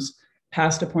ecosystems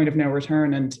past a point of no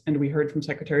return. And we heard from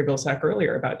Secretary Vilsack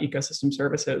earlier about ecosystem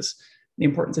services, the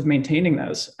importance of maintaining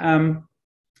those.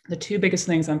 The two biggest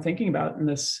things I'm thinking about in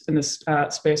this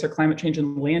space are climate change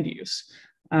and land use.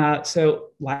 So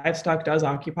livestock does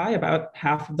occupy about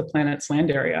half of the planet's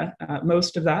land area.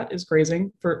 Most of that is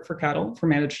grazing for cattle, for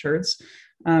managed herds.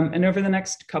 And over the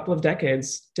next couple of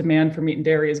decades, demand for meat and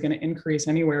dairy is going to increase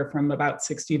anywhere from about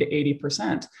 60 to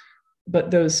 80%.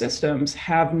 But those systems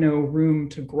have no room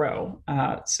to grow.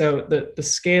 So the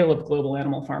scale of global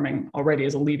animal farming already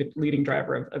is a leading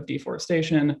driver of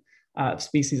deforestation,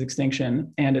 species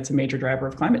extinction, and it's a major driver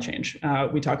of climate change.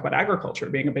 We talk about agriculture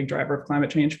being a big driver of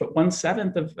climate change, but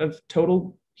 1/7 of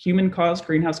total human-caused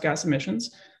greenhouse gas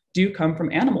emissions do come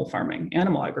from animal farming,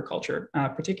 animal agriculture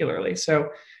particularly.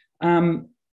 So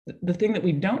the thing that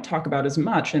we don't talk about as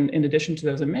much, in addition to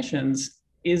those emissions,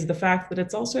 is the fact that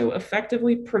it's also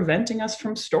effectively preventing us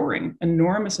from storing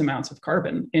enormous amounts of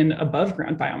carbon in above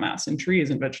ground biomass in trees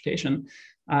and vegetation.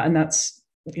 And that's,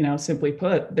 simply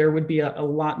put, there would be a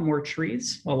lot more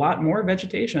trees, a lot more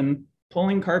vegetation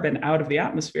pulling carbon out of the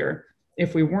atmosphere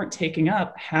if we weren't taking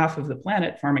up half of the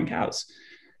planet farming cows.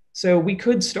 So we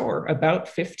could store about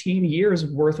 15 years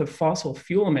worth of fossil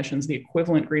fuel emissions, the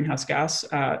equivalent greenhouse gas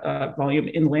volume,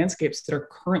 in landscapes that are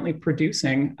currently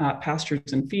producing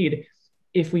pastures and feed,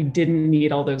 if we didn't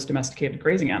need all those domesticated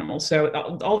grazing animals. So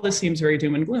all this seems very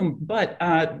doom and gloom, but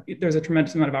there's a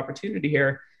tremendous amount of opportunity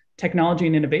here. Technology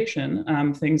and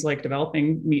innovation, things like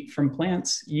developing meat from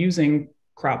plants using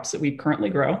crops that we currently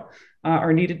grow,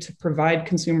 are needed to provide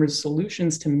consumers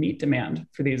solutions to meet demand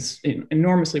for these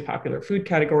enormously popular food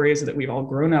categories that we've all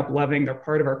grown up loving. They're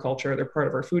part of our culture, they're part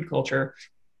of our food culture.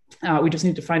 We just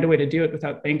need to find a way to do it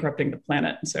without bankrupting the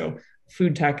planet. And so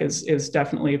food tech is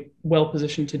definitely well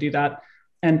positioned to do that.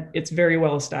 And it's very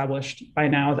well established by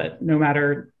now that no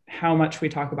matter how much we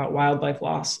talk about wildlife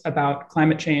loss, about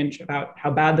climate change, about how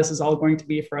bad this is all going to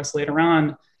be for us later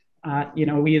on,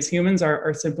 we as humans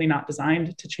are simply not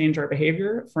designed to change our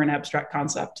behavior for an abstract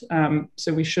concept.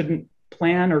 So we shouldn't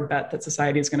plan or bet that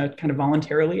society is going to kind of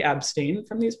voluntarily abstain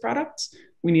from these products.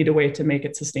 We need a way to make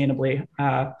it sustainably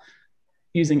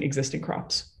using existing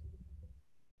crops.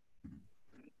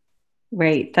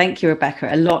 Great. Thank you, Rebecca.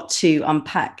 A lot to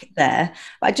unpack there.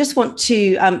 I just want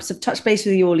to sort of touch base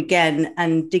with you all again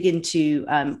and dig into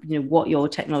what your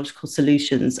technological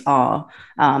solutions are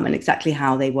and exactly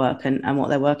how they work and what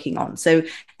they're working on. So,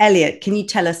 Elliot, can you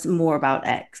tell us more about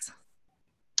X?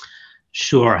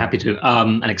 Sure, happy to,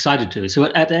 and excited to. So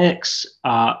at X,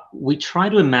 we try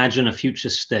to imagine a future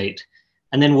state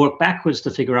and then work backwards to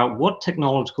figure out what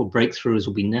technological breakthroughs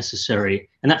will be necessary.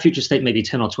 And that future state may be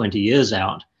 10 or 20 years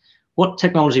out. What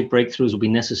technology breakthroughs will be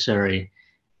necessary,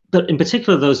 but in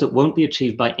particular, those that won't be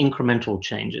achieved by incremental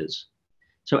changes.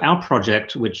 So our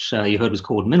project, which you heard was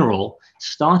called Mineral,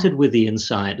 started with the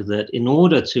insight that in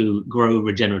order to grow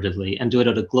regeneratively and do it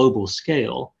at a global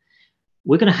scale,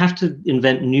 we're going to have to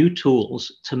invent new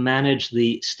tools to manage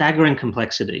the staggering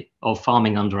complexity of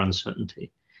farming under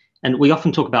uncertainty. And we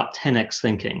often talk about 10x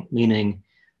thinking, meaning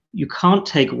you can't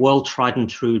take well-tried and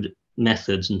true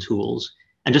methods and tools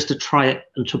and just to try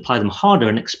and to apply them harder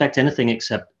and expect anything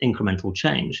except incremental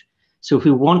change. So if we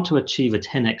want to achieve a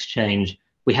 10x change,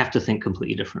 we have to think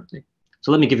completely differently.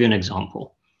 So let me give you an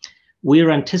example. We are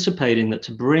anticipating that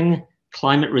to bring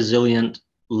climate resilient,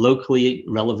 locally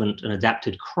relevant and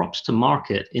adapted crops to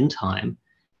market in time,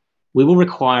 we will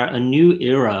require a new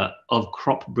era of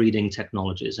crop breeding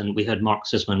technologies. And we heard Mark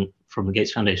Sisman from the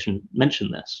Gates Foundation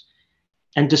mention this.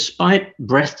 And despite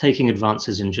breathtaking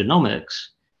advances in genomics,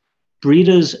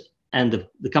 breeders and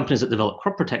the companies that develop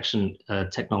crop protection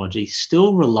technology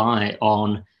still rely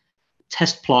on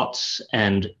test plots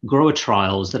and grower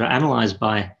trials that are analyzed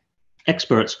by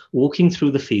experts walking through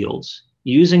the fields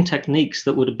using techniques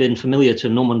that would have been familiar to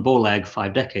Norman Borlaug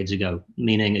 5 decades ago,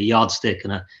 meaning a yardstick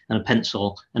and a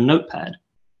pencil and notepad.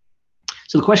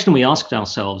 So the question we asked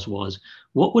ourselves was,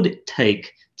 what would it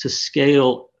take to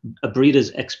scale a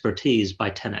breeder's expertise by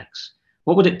 10x?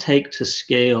 What would it take to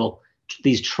scale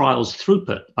these trials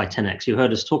throughput by 10x? You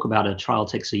heard us talk about a trial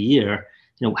takes a year.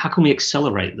 How can we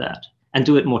accelerate that and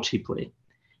do it more cheaply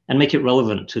and make it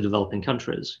relevant to developing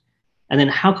countries? And then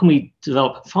how can we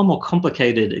develop far more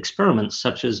complicated experiments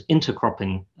such as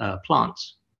intercropping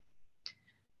plants?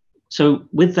 So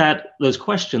with those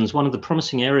questions, one of the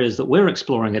promising areas that we're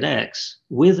exploring at X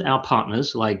with our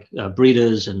partners like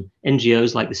breeders and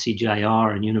NGOs like the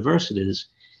CGIAR and universities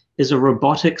is a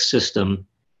robotics system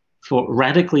for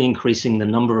radically increasing the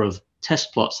number of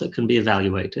test plots that can be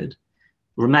evaluated,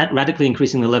 radically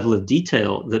increasing the level of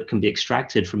detail that can be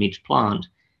extracted from each plant,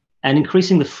 and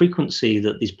increasing the frequency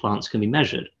that these plants can be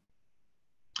measured.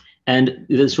 And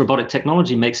this robotic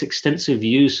technology makes extensive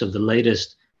use of the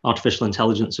latest artificial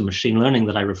intelligence and machine learning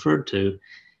that I referred to.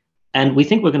 And we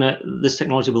think this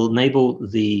technology will enable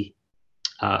the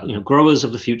growers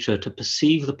of the future to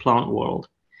perceive the plant world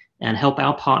and help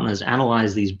our partners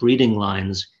analyze these breeding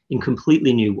lines in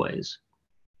completely new ways.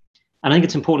 And I think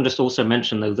it's important just to also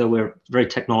mention, though we're very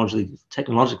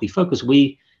technologically focused,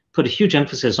 we put a huge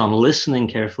emphasis on listening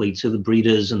carefully to the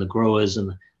breeders and the growers and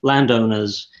the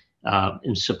landowners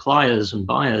and suppliers and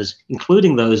buyers,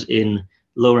 including those in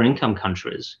lower income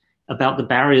countries, about the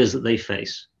barriers that they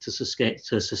face to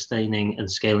sustaining and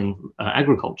scaling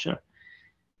agriculture.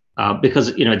 Because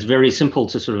it's very simple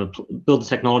to sort of build a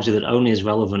technology that only is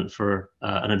relevant for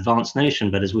an advanced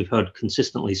nation, but as we've heard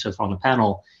consistently so far on the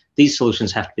panel, these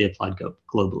solutions have to be applied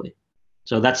globally.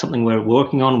 So that's something we're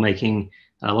working on, making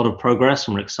a lot of progress,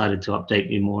 and we're excited to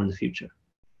update you more in the future.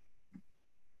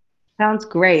 Sounds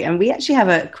great. And we actually have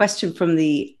a question from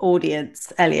the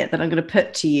audience, Elliot, that I'm going to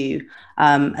put to you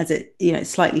as it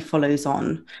slightly follows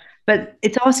on. But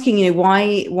it's asking,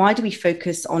 why do we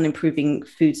focus on improving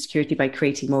food security by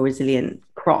creating more resilient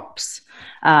crops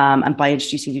and by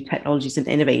introducing new technologies and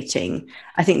innovating?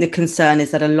 I think the concern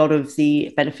is that a lot of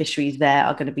the beneficiaries there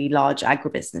are going to be large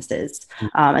agribusinesses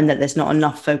and that there's not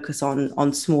enough focus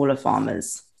on smaller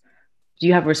farmers. Do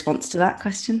you have a response to that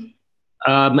question?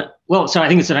 Well, so I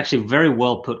think it's an actually very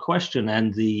well put question,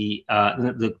 and the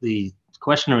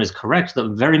questioner is correct that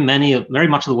very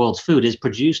much of the world's food is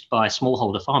produced by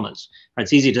smallholder farmers. Right?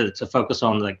 It's easy to focus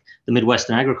on like the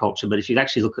Midwestern agriculture, but if you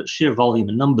actually look at sheer volume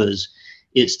and numbers,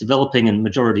 it's developing in the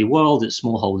majority world, it's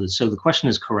smallholders. So the question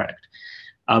is correct.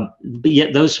 But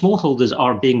yet those smallholders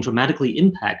are being dramatically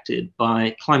impacted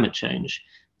by climate change.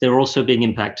 They're also being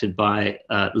impacted by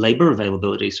labor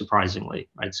availability, surprisingly,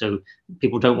 right? So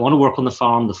people don't want to work on the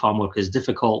farm work is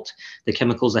difficult, the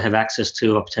chemicals they have access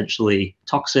to are potentially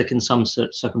toxic in some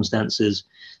circumstances.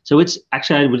 So it's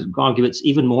actually, I would argue it's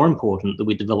even more important that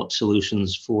we develop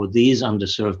solutions for these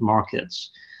underserved markets.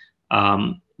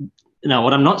 Now,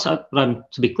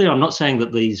 to be clear, I'm not saying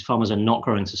that these farmers are not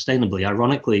growing sustainably.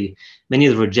 Ironically, many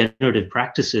of the regenerative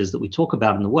practices that we talk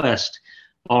about in the West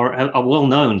are well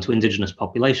known to indigenous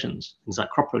populations, things like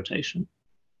crop rotation.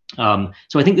 So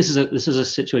I think this is a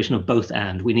situation of both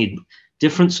and. We need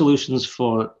different solutions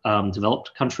for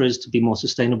developed countries to be more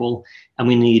sustainable, and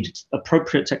we need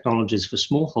appropriate technologies for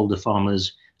smallholder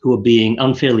farmers who are being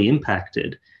unfairly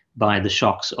impacted by the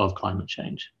shocks of climate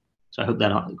change. So I hope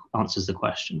that answers the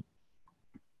question.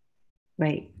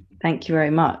 Great, thank you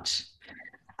very much.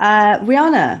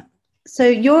 Rihanna, so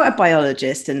you're a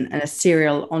biologist and a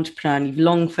serial entrepreneur, and you've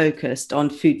long focused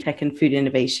on food tech and food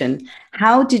innovation.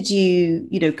 How did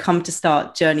you come to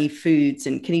start Journey Foods,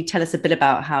 and can you tell us a bit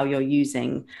about how you're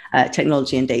using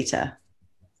technology and data?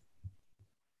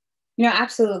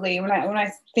 Absolutely. When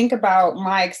I think about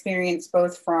my experience,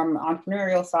 both from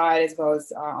entrepreneurial side as well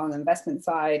as on the investment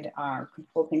side,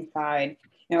 consulting side,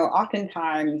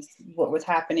 oftentimes what was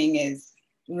happening is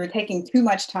we were taking too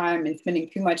much time and spending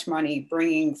too much money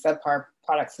bringing subpar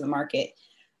products to the market.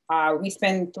 We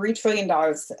spend $3 trillion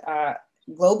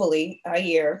globally a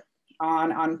year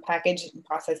on packaged and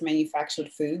processed manufactured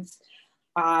foods.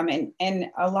 And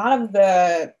a lot of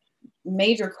the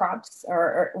major crops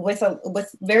are with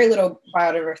very little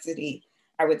biodiversity,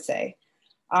 I would say.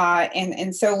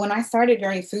 And so when I started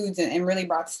Journey Foods and really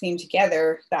brought this team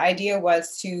together, the idea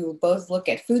was to both look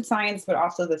at food science, but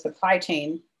also the supply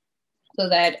chain, so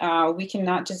that we can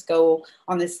not just go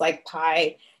on this like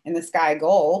pie in the sky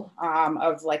goal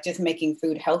of like just making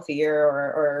food healthier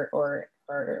or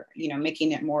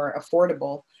making it more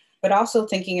affordable, but also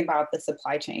thinking about the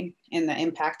supply chain and the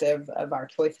impact of our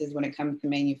choices when it comes to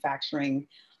manufacturing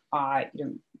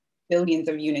billions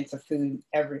of units of food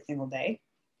every single day.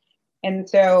 And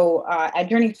so at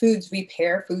Journey Foods, we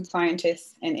pair food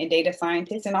scientists and data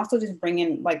scientists, and also just bring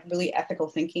in like really ethical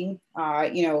thinking,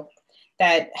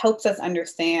 that helps us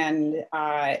understand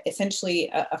essentially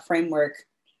a framework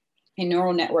and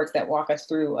neural networks that walk us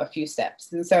through a few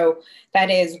steps. And so that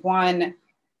is one,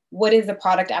 what is the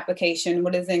product application?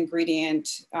 What is the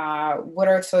ingredient? What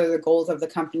are sort of the goals of the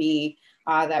company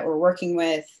that we're working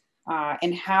with?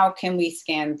 And how can we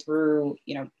scan through,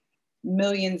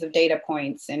 millions of data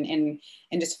points in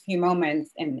just a few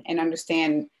moments and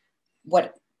understand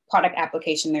what product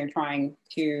application they're trying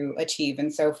to achieve.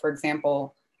 And so, for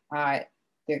example,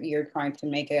 you're trying to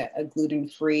make a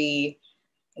gluten-free,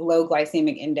 low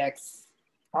glycemic index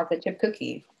chocolate chip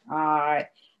cookie. How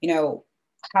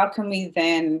can we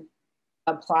then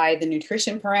apply the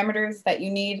nutrition parameters that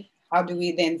you need? How do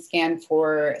we then scan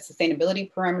for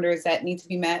sustainability parameters that need to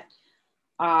be met?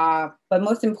 But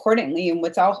most importantly, and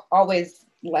what's always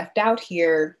left out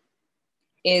here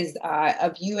is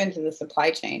a view into the supply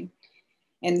chain.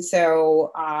 And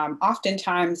so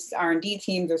oftentimes R&D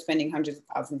teams are spending hundreds of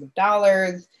thousands of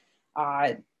dollars,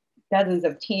 dozens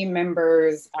of team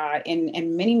members,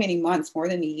 and many, many months, more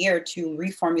than a year, to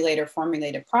reformulate or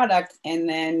formulate a product. And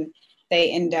then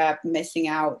they end up missing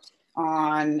out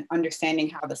on understanding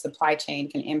how the supply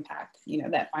chain can impact,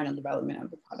 that final development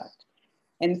of the product.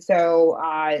 And so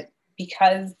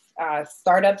because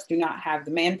startups do not have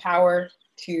the manpower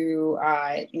to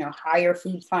hire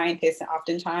food scientists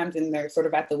oftentimes, and they're sort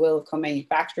of at the will of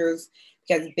co-manufacturers,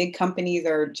 because big companies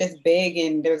are just big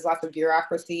and there's lots of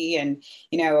bureaucracy, and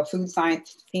a food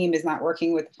science team is not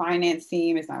working with the finance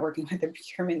team, is not working with the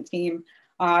procurement team.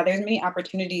 There's many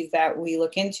opportunities that we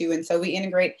look into, and so we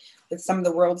integrate with some of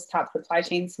the world's top supply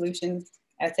chain solutions,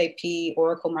 SAP,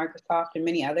 Oracle, Microsoft, and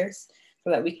many others, so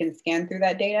that we can scan through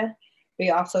that data. We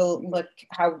also look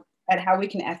at how we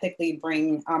can ethically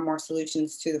bring more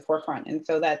solutions to the forefront. And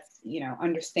so that's,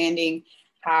 understanding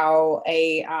how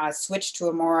a switch to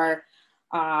a more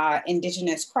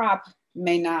indigenous crop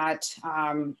may not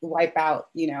wipe out,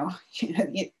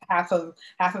 half of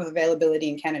availability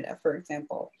in Canada, for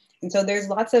example. And so there's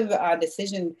lots of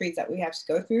decision trees that we have to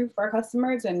go through for our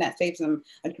customers, and that saves them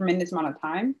a tremendous amount of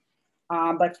time.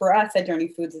 But for us at Journey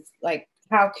Foods, it's like,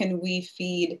 how can we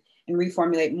feed and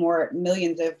reformulate more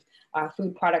millions of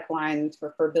food product lines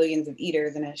for billions of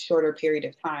eaters in a shorter period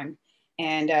of time?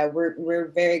 And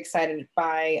we're very excited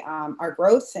by our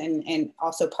growth and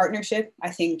also partnership. I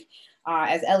think,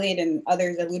 as Elliot and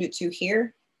others alluded to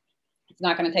here, it's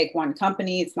not going to take one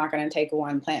company. It's not going to take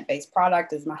one plant-based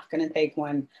product. It's not going to take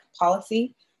one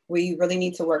policy. We really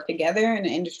need to work together in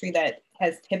an industry that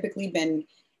has typically been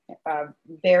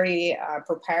very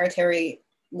proprietary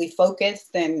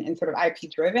focused and sort of IP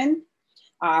driven.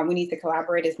 We need to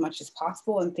collaborate as much as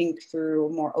possible and think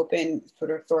through more open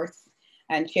sort of source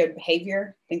and shared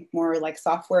behavior. Think more like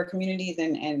software communities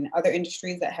and other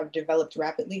industries that have developed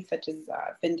rapidly, such as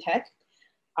fintech.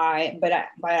 But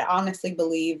I honestly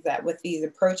believe that with these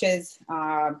approaches,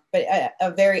 but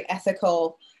a very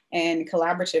ethical and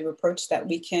collaborative approach, that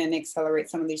we can accelerate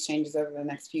some of these changes over the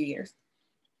next few years.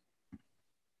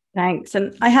 Thanks.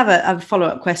 And I have a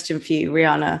follow-up question for you,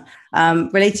 Rihanna,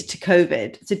 related to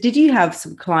COVID. So did you have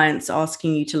some clients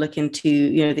asking you to look into,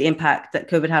 the impact that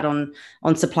COVID had on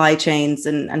supply chains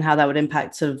and how that would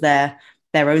impact sort of their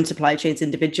own supply chains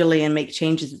individually and make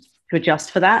changes to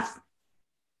adjust for that?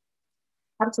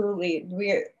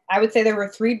 Absolutely. I would say there were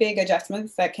 3 big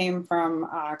adjustments that came from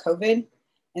COVID.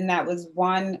 And that was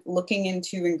one, looking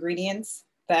into ingredients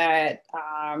that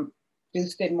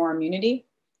boosted more immunity.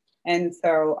 And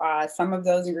so some of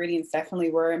those ingredients definitely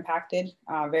were impacted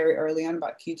very early on,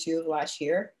 about Q2 of last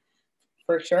year,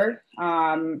 for sure.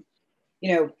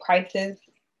 Prices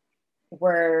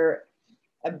were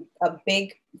a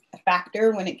big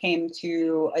factor when it came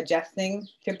to adjusting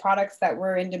to products that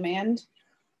were in demand.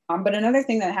 But another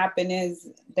thing that happened is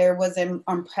there was an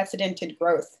unprecedented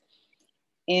growth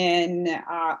in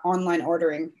online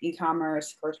ordering,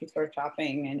 e-commerce, grocery store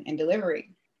shopping, and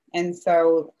delivery. And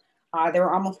so there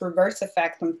were almost reverse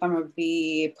effects on some of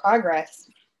the progress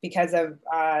because of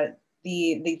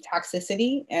the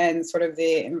toxicity and sort of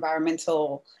the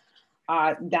environmental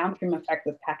downstream effect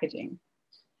of packaging.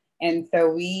 And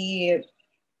so we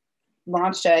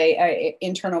launched a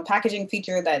internal packaging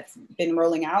feature that's been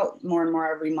rolling out more and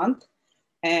more every month.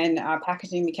 And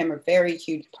packaging became a very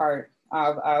huge part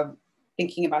of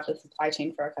thinking about the supply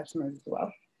chain for our customers as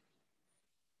well.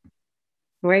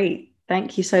 Great.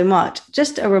 Thank you so much.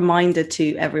 Just a reminder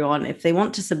to everyone, if they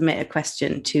want to submit a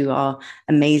question to our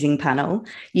amazing panel,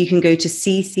 you can go to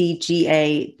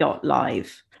ccga.live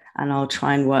and I'll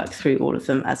try and work through all of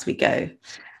them as we go.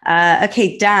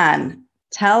 Okay, Dan,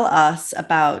 tell us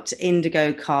about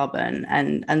indigo carbon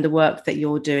and the work that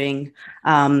you're doing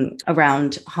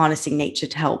around harnessing nature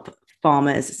to help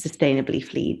farmers sustainably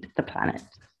feed the planet.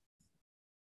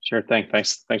 Sure thing.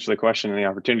 Thanks for the question and the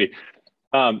opportunity.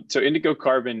 So indigo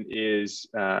carbon is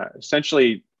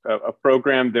essentially a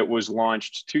program that was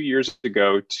launched 2 years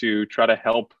ago to try to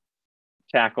help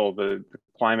tackle the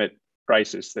climate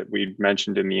crisis that we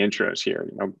mentioned in the intros here.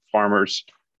 You know, farmers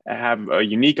have a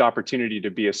unique opportunity to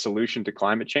be a solution to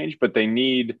climate change, but they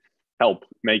need help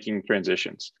making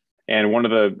transitions. And one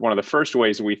of the first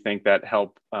ways we think that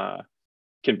help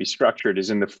can be structured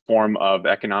is in the form of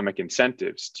economic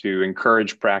incentives to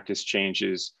encourage practice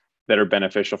changes that are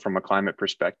beneficial from a climate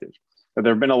perspective. But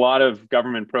there have been a lot of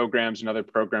government programs and other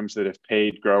programs that have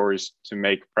paid growers to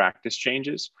make practice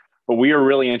changes, but we are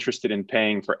really interested in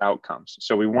paying for outcomes.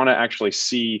 So we want to actually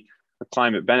see a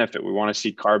climate benefit. We want to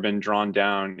see carbon drawn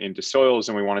down into soils,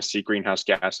 and we want to see greenhouse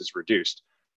gases reduced.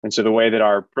 And so the way that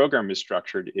our program is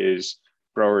structured is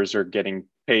growers are getting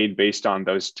paid based on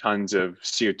those tons of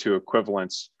CO2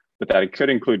 equivalents, but that it could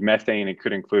include methane, it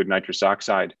could include nitrous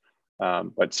oxide,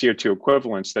 but CO2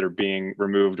 equivalents that are being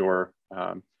removed or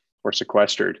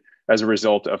sequestered as a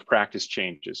result of practice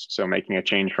changes. So making a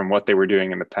change from what they were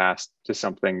doing in the past to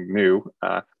something new.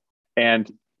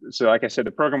 And so, like I said,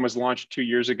 the program was launched 2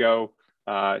 years ago.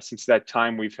 Since that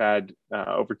time, we've had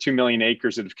over 2 million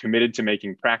acres that have committed to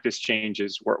making practice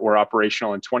changes. We're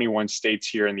operational in 21 states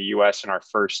here in the US in our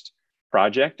first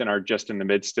project, and are just in the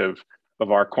midst of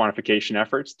our quantification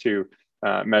efforts to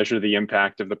measure the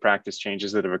impact of the practice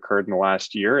changes that have occurred in the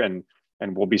last year. And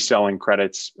we'll be selling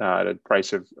credits at a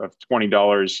price of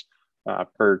 $20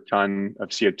 per ton of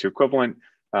CO2 equivalent.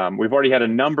 We've already had a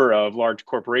number of large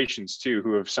corporations too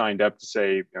who have signed up to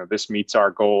say, you know, this meets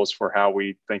our goals for how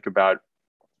we think about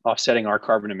offsetting our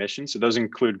carbon emissions. So those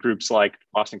include groups like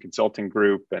Boston Consulting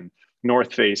Group and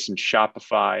North Face and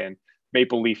Shopify and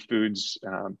Maple Leaf Foods,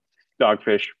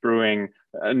 Dogfish Brewing,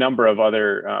 a number of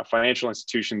other financial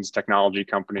institutions, technology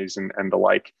companies, and the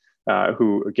like,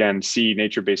 who again see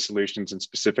nature-based solutions and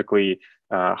specifically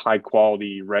high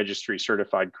quality registry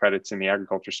certified credits in the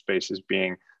agriculture space as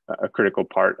being a critical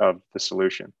part of the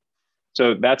solution.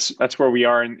 So that's where we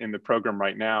are in the program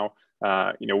right now.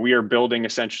 You know, we are building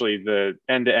essentially the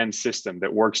end-to-end system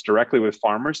that works directly with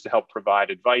farmers to help provide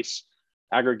advice,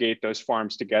 aggregate those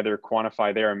farms together,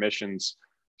 quantify their emissions,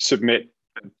 submit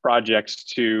projects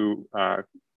to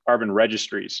carbon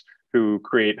registries who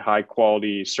create high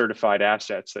quality certified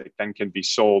assets that then can be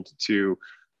sold to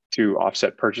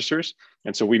offset purchasers.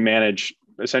 And so we manage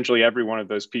essentially every one of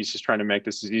those pieces, trying to make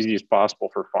this as easy as possible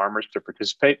for farmers to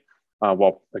participate,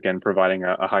 while again providing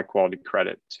a high quality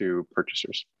credit to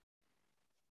purchasers.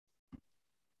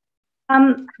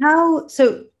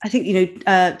 So I think,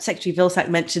 Secretary Vilsack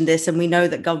mentioned this, and we know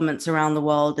that governments around the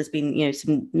world, there's been,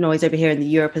 some noise over here in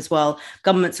Europe as well.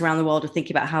 Governments around the world are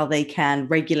thinking about how they can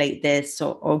regulate this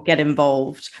or get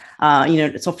involved.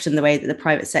 It's often the way that the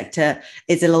private sector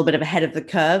is a little bit of ahead of the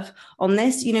curve on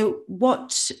this.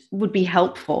 What would be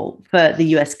helpful for the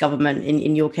US government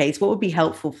in your case? What would be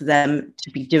helpful for them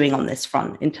to be doing on this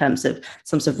front in terms of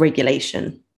some sort of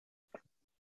regulation?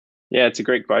 Yeah, it's a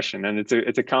great question, and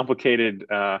it's a complicated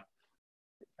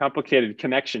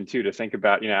connection too to think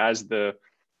about. As the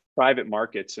private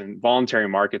markets and voluntary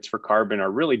markets for carbon are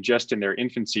really just in their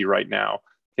infancy right now,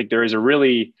 I think there is a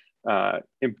really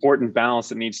important balance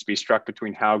that needs to be struck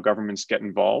between how governments get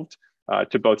involved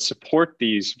to both support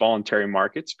these voluntary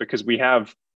markets, because we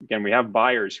have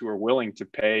buyers who are willing to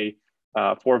pay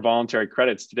for voluntary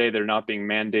credits today that are not being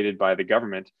mandated by the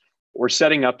government. We're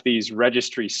setting up these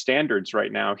registry standards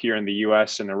right now here in the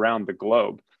US and around the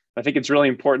globe. I think it's really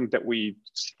important that we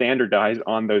standardize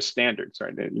on those standards,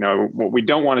 right? What we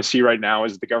don't want to see right now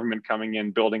is the government coming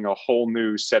in, building a whole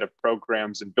new set of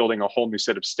programs and building a whole new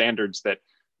set of standards that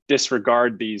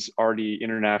disregard these already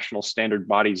international standard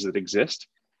bodies that exist.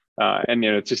 And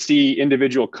to see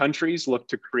individual countries look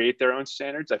to create their own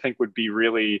standards, I think would be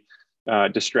really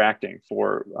distracting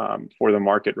for the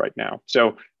market right now.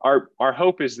 So our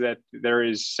hope is that there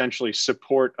is essentially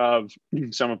support of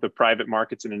some of the private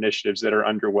markets and initiatives that are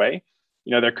underway.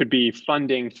 There could be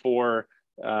funding for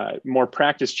more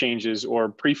practice changes or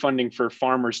pre-funding for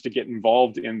farmers to get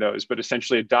involved in those, but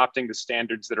essentially adopting the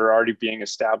standards that are already being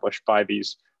established by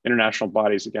these international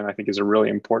bodies, again, I think is a really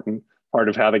important part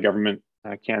of how the government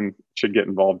should get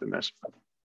involved in this.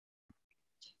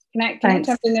 Can I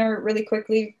jump in there really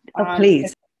quickly? Oh,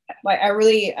 please. I'm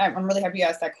really happy you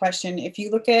asked that question. If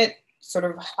you look at sort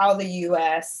of how the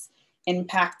U.S.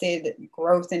 impacted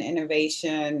growth and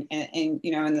innovation, and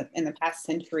in the past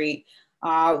century,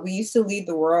 we used to lead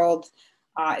the world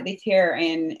this year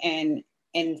in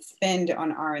in spend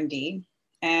on R&D.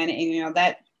 And you know,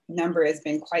 that number has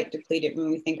been quite depleted when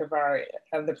we think of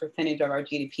the percentage of our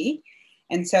GDP.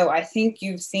 And so I think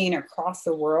you've seen across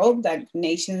the world that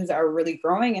nations are really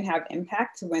growing and have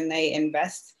impact when they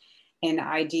invest in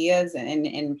ideas and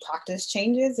in practice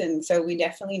changes. And so we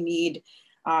definitely need,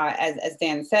 as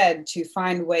Dan said, to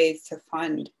find ways to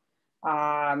fund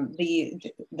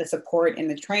the support and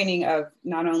the training of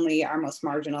not only our most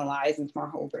marginalized and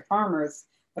smallholder farmers,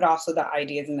 but also the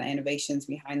ideas and the innovations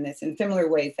behind this in similar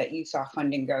ways that you saw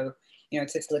funding go, you know,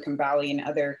 to Silicon Valley and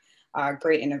other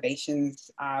great innovations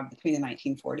between the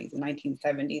 1940s and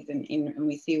 1970s, and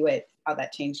we see how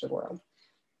that changed the world.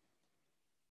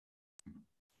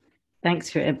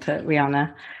 Thanks for your input,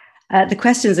 Rihanna. The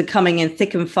questions are coming in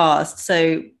thick and fast,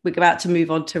 so we're about to move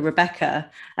on to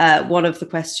Rebecca. One of the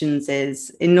questions is,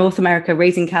 in North America,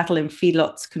 raising cattle in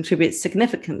feedlots contributes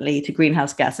significantly to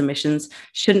greenhouse gas emissions.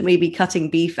 Shouldn't we be cutting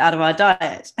beef out of our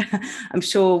diet? I'm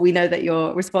sure we know that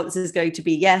your response is going to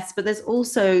be yes, but there's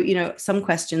also, you know, some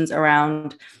questions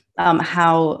around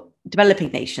how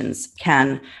developing nations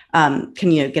can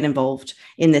you know, get involved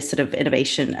in this sort of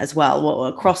innovation as well,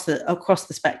 across the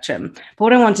spectrum. But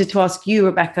what I wanted to ask you,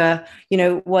 Rebecca, you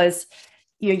know, was,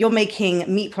 you know, you're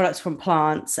making meat products from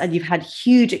plants, and you've had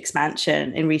huge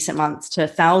expansion in recent months to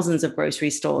thousands of grocery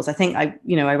stores. I think I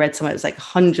read somewhere it was like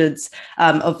hundreds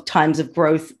of times of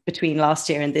growth between last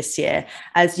year and this year,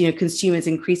 as you know, consumers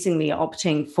increasingly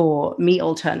opting for meat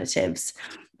alternatives.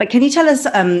 But can you tell us,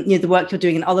 you know, the work you're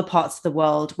doing in other parts of the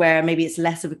world where maybe it's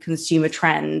less of a consumer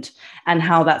trend, and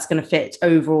how that's going to fit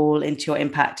overall into your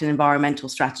impact and environmental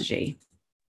strategy?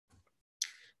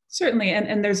 Certainly,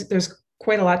 and there's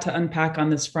quite a lot to unpack on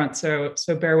this front, so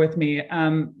bear with me.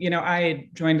 You know, I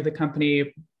joined the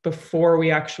company before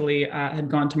we actually had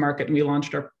gone to market, and we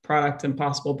launched our product,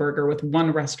 Impossible Burger, with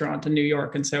one restaurant in New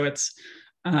York, and so it's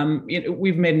you know,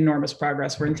 we've made enormous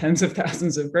progress. We're in tens of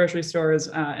thousands of grocery stores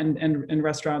and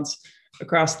restaurants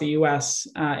across the US,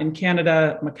 in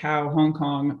Canada, Macau, Hong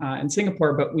Kong, and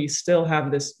Singapore, but we still have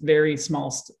this very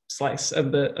small slice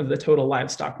of the total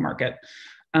livestock market,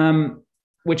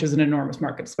 which is an enormous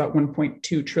market. It's about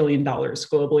 $1.2 trillion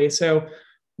globally. So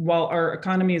while our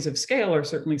economies of scale are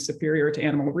certainly superior to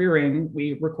animal rearing,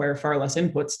 we require far less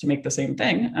inputs to make the same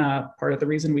thing. Part of the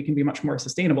reason we can be much more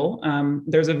sustainable.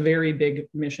 There's a very big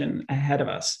mission ahead of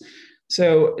us.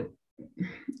 So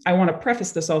I want to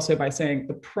preface this also by saying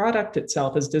the product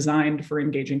itself is designed for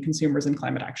engaging consumers in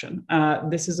climate action.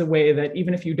 This is a way that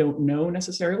even if you don't know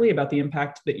necessarily about the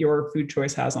impact that your food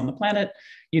choice has on the planet,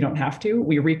 you don't have to.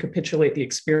 We recapitulate the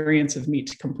experience of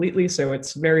meat completely. So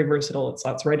it's very versatile. It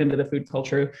slots right into the food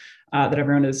culture that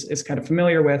everyone is kind of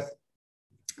familiar with.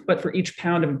 But for each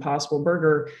pound of Impossible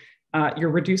Burger, you're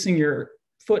reducing your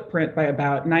footprint by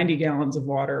about 90 gallons of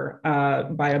water,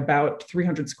 by about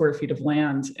 300 square feet of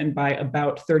land, and by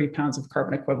about 30 pounds of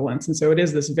carbon equivalents. And so it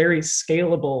is this very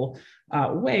scalable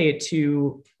way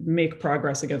to make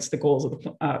progress against the goals of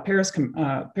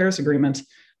the Paris Agreement,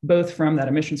 both from that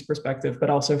emissions perspective, but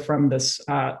also from this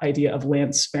idea of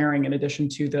land sparing, in addition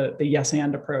to the yes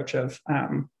and approach of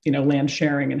you know, land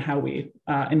sharing and how we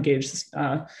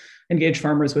engage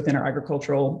farmers within our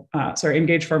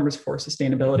engage farmers for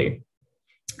sustainability.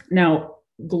 Now,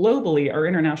 globally, our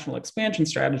international expansion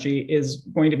strategy is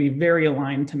going to be very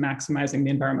aligned to maximizing the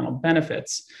environmental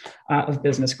benefits of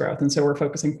business growth. And so we're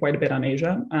focusing quite a bit on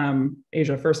Asia.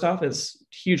 Asia, first off, is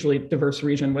a hugely diverse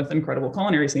region with incredible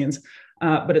culinary scenes,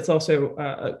 but it's also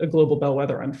a global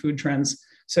bellwether on food trends.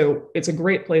 So it's a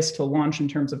great place to launch in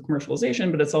terms of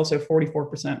commercialization, but it's also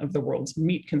 44% of the world's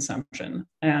meat consumption.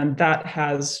 And that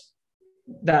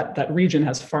region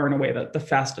has far and away the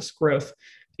fastest growth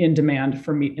in demand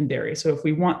for meat and dairy. So if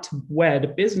we want to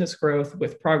wed business growth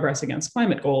with progress against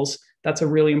climate goals, that's a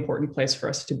really important place for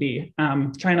us to be.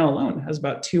 China alone has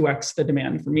about 2x the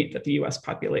demand for meat that the US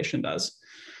population does.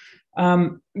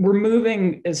 We're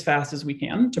moving as fast as we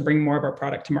can to bring more of our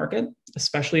product to market,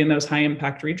 especially in those high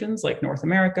impact regions like North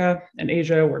America and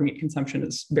Asia, where meat consumption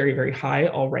is very, very high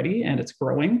already, and it's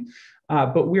growing.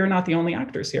 But we're not the only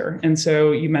actors here. And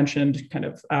so you mentioned kind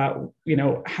of, you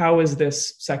know, how is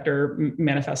this sector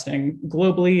manifesting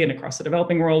globally and across the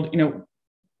developing world? You know,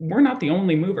 we're not the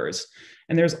only movers.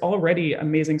 And there's already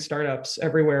amazing startups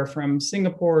everywhere from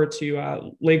Singapore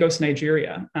to Lagos,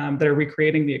 Nigeria, that are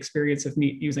recreating the experience of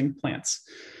meat using plants.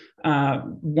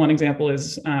 One example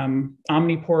is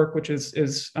OmniPork, which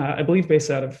is I believe based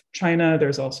out of China.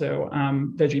 There's also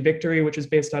Veggie Victory, which is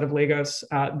based out of Lagos.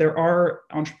 There are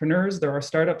entrepreneurs, there are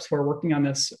startups who are working on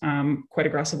this quite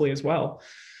aggressively as well.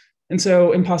 And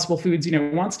so Impossible Foods, you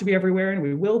know, wants to be everywhere, and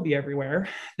we will be everywhere.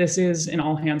 This is an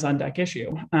all hands on deck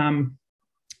issue.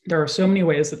 There are so many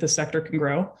ways that this sector can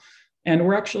grow. And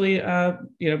we're actually,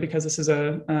 because this is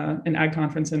an ag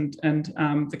conference and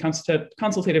the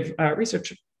consultative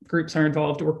research groups are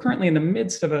involved, we're currently in the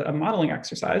midst of a modeling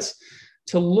exercise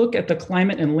to look at the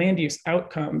climate and land use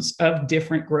outcomes of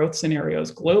different growth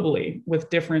scenarios globally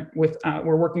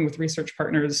we're working with research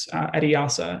partners at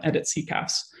EASA and at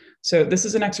CCAFS. So this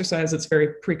is an exercise that's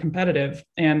very pre-competitive,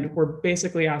 and we're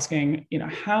basically asking,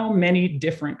 how many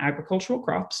different agricultural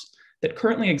crops that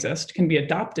currently exist can be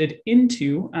adopted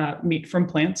into meat from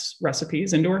plants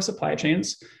recipes into our supply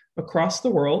chains across the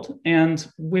world,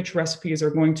 and which recipes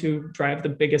are going to drive the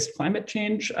biggest climate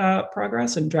change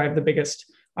progress and drive the biggest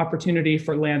opportunity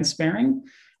for land sparing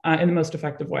in the most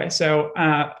effective way. So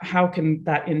how can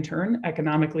that in turn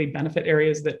economically benefit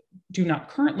areas that do not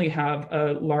currently have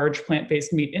a large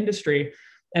plant-based meat industry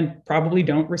and probably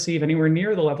don't receive anywhere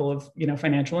near the level of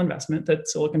financial investment that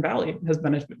Silicon Valley has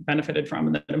benefited from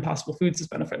and that Impossible Foods has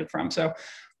benefited from. So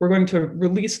we're going to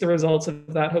release the results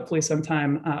of that hopefully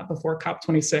sometime before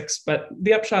COP26. But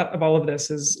the upshot of all of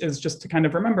this is just to kind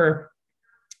of remember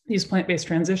these plant-based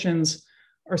transitions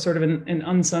are sort of an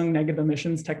unsung negative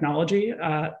emissions technology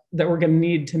that we're going to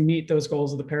need to meet those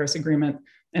goals of the Paris Agreement.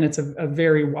 And it's a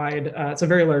very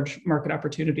large market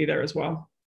opportunity there as well.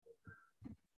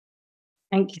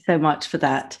 Thank you so much for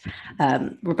that,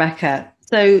 Rebecca.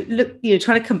 So look,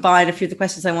 trying to combine a few of the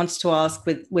questions I wanted to ask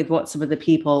with what some of the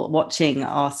people watching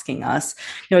are asking us.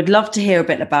 I'd love to hear a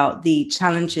bit about the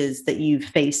challenges that you've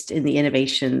faced in the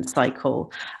innovation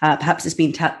cycle. Perhaps it's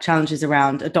been challenges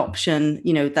around adoption.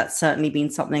 That's certainly been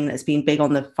something that's been big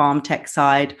on the farm tech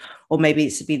side, or maybe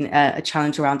it's been a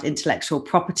challenge around intellectual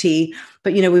property.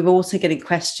 But, we're also getting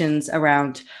questions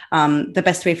around the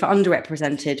best way for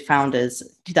underrepresented founders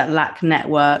that lack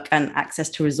network and access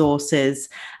to resources.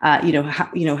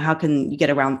 How can you get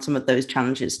around some of those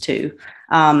challenges too?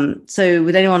 So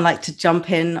would anyone like to jump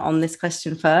in on this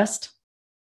question first?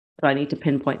 Do I need to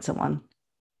pinpoint someone?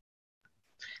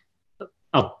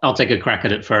 I'll take a crack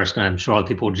at it first, and I'm sure other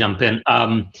people will jump in.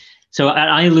 So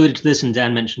I alluded to this, and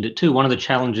Dan mentioned it too. One of the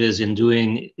challenges in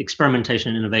doing experimentation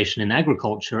and innovation in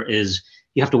agriculture is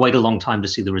you have to wait a long time to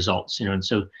see the results. And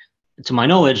so, to my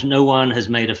knowledge, no one has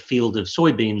made a field of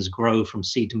soybeans grow from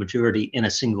seed to maturity in a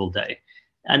single day.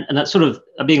 And that's sort of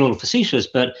being a little facetious,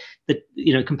 but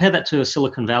compare that to a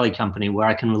Silicon Valley company where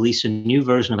I can release a new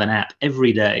version of an app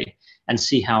every day and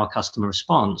see how a customer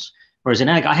responds. Whereas in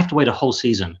ag, I have to wait a whole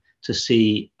season to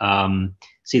see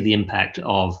the impact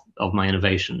of my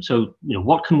innovation. So,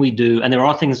 what can we do? And there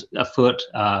are things afoot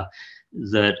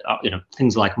that are,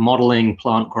 things like modeling,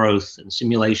 plant growth, and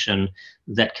simulation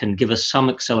that can give us some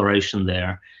acceleration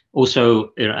there.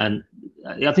 Also, and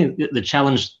I think the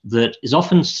challenge that is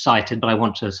often cited, but I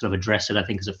want to sort of address it, I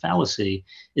think, as a fallacy,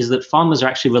 is that farmers are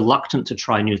actually reluctant to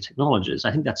try new technologies.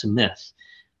 I think that's a myth.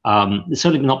 It's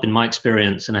certainly not been my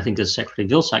experience, and I think, as Secretary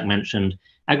Vilsack mentioned,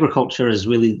 agriculture has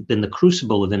really been the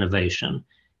crucible of innovation,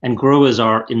 and growers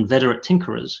are inveterate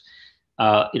tinkerers.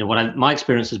 My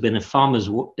experience has been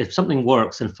if something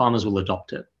works, then farmers will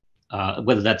adopt it.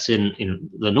 Whether that's in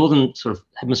the northern sort of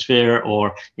hemisphere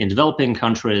or in developing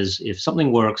countries, if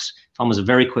something works, farmers are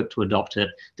very quick to adopt it.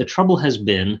 The trouble has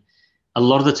been a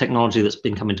lot of the technology that's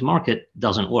been coming to market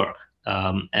doesn't work.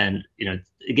 And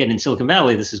again, in Silicon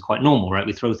Valley, this is quite normal, right?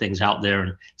 We throw things out there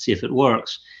and see if it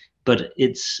works. But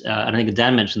it's, and I think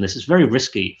Dan mentioned this, it's very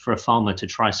risky for a farmer to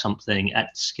try something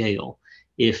at scale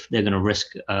if they're going to risk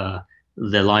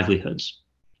their livelihoods.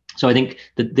 So I think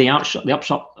the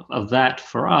upshot of that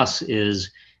for us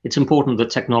is it's important that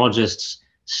technologists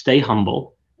stay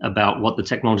humble about what the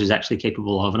technology is actually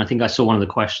capable of. And I think I saw one of the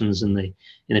questions in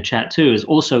the chat too, is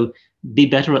also be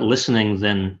better at listening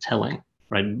than telling,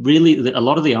 right? Really, a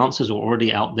lot of the answers are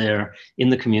already out there in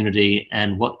the community.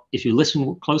 And if you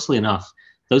listen closely enough,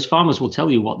 those farmers will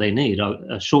tell you what they need.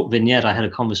 A short vignette, I had a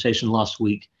conversation last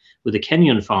week with a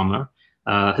Kenyan farmer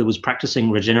who was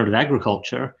practicing regenerative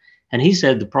agriculture. And he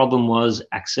said the problem was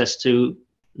access to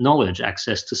knowledge,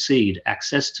 access to seed,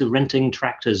 access to renting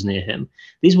tractors near him.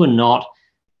 These were not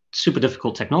super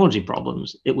difficult technology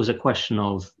problems. It was a question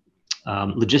of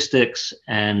logistics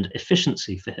and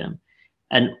efficiency for him.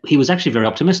 And he was actually very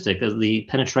optimistic that the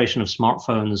penetration of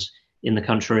smartphones in the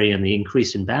country and the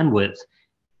increase in bandwidth,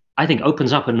 I think,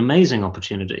 opens up an amazing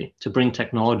opportunity to bring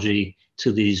technology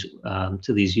to these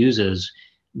users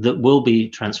that will be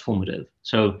transformative.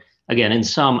 So again, in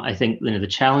sum, I think the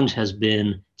challenge has been,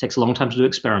 it takes a long time to do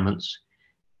experiments,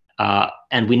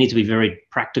 and we need to be very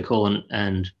practical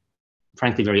and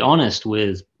frankly very honest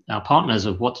with our partners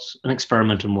of what's an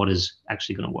experiment and what is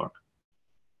actually going to work.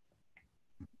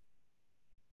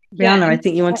 Brianna, I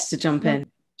think you wanted to jump in.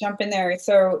 jump in there.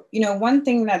 So, one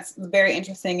thing that's very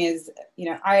interesting is,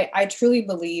 I truly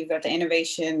believe that the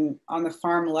innovation on the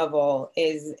farm level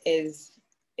is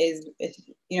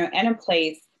in a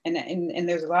place, and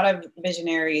there's a lot of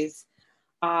visionaries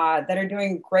that are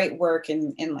doing great work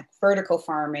in like vertical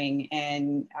farming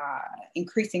and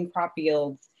increasing crop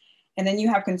yields. And then you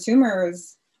have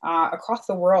consumers across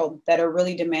the world that are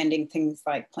really demanding things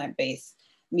like plant-based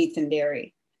meats and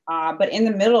dairy. But in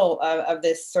the middle of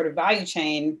this sort of value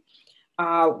chain,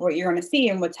 what you're going to see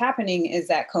and what's happening is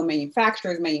that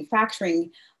co-manufacturers,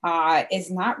 manufacturing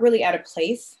is not really at a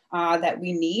place that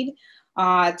we need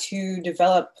to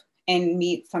develop and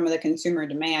meet some of the consumer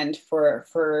demand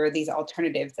for these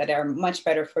alternatives that are much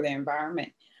better for the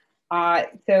environment.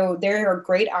 So there are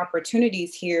great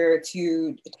opportunities here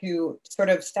to sort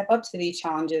of step up to these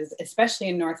challenges, especially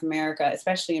in North America,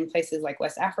 especially in places like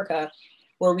West Africa,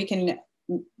 where we can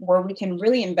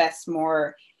really invest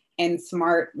more in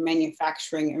smart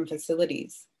manufacturing and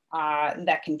facilities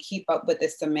that can keep up with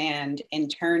this demand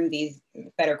and turn these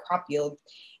better crop yields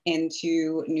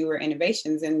into newer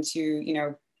innovations, into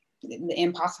the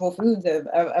impossible foods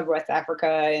of West Africa,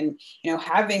 and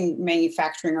having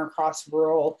manufacturing across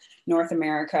rural North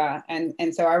America.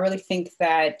 And so I really think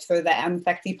that sort of the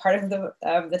unsexy part of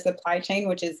the supply chain,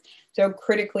 which is so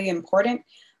critically important,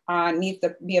 needs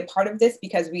to be a part of this,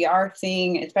 because we are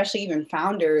seeing, especially even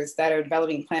founders that are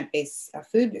developing plant-based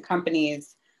food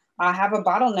companies, have a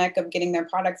bottleneck of getting their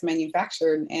products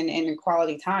manufactured in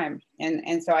quality time.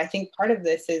 And so I think part of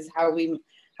this is how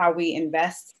we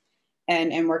invest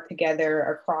and work together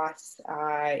across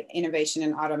innovation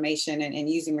and automation, and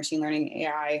using machine learning,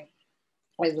 AI,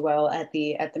 as well at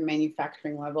the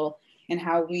manufacturing level, and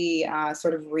how we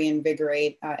sort of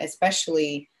reinvigorate,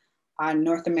 especially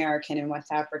North American and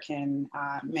West African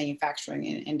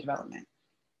manufacturing and development.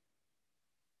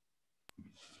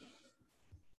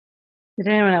 Did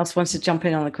anyone else want to jump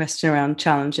in on the question around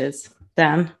challenges?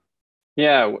 Dan?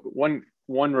 Yeah,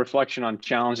 one reflection on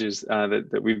challenges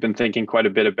that we've been thinking quite a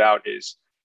bit about is,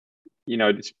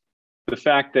 it's the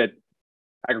fact that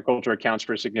agriculture accounts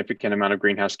for a significant amount of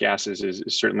greenhouse gases is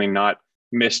certainly not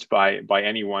missed by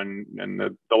anyone. And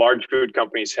the large food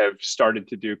companies have started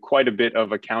to do quite a bit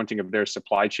of accounting of their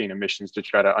supply chain emissions to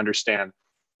try to understand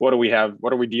what are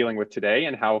we dealing with today,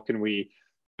 and how can we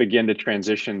begin to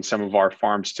transition some of our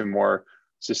farms to more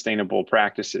sustainable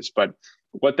practices. But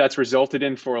what that's resulted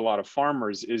in for a lot of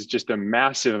farmers is just a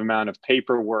massive amount of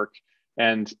paperwork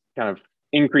and kind of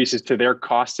increases to their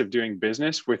cost of doing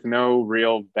business with no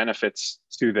real benefits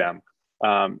to them.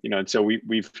 And so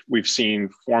we've seen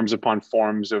forms upon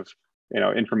forms of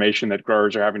information that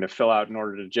growers are having to fill out in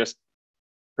order to just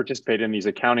participate in these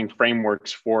accounting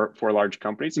frameworks for large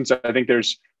companies. And so I think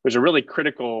there's a really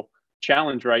critical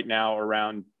challenge right now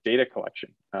around data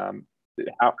collection.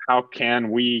 How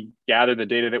can we gather the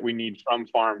data that we need from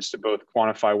farms to both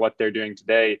quantify what they're doing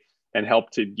today and help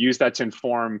to use that to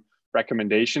inform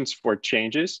recommendations for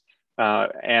changes,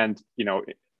 and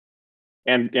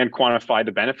quantify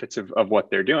the benefits of what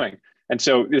they're doing. And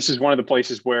so this is one of the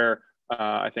places where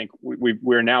I think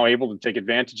we're now able to take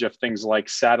advantage of things like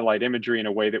satellite imagery in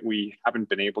a way that we haven't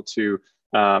been able to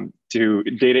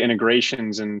data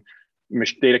integrations and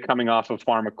data coming off of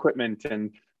farm equipment,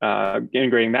 and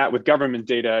integrating that with government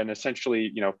data, and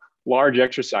essentially, large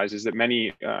exercises that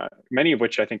many of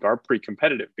which I think are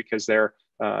pre-competitive, because they're,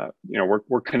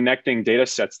 we're connecting data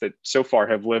sets that so far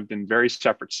have lived in very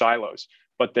separate silos,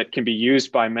 but that can be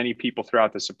used by many people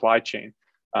throughout the supply chain.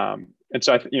 And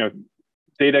so,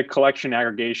 data collection,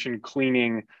 aggregation,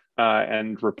 cleaning,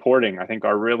 and reporting, I think,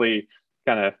 are really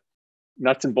kind of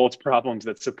nuts and bolts problems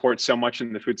that support so much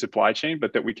in the food supply chain,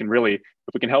 but that we can really,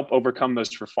 if we can help overcome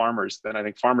those for farmers, then I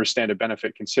think farmers stand to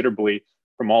benefit considerably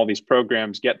from all these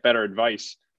programs, get better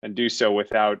advice, and do so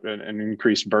without an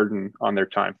increased burden on their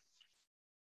time.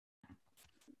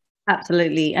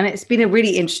 Absolutely. And it's been a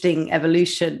really interesting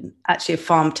evolution, actually, of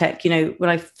farm tech. When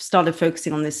I started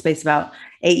focusing on this space about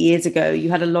 8 years ago,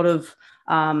 you had a lot of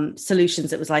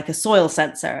solutions that was like a soil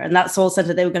sensor, and that soil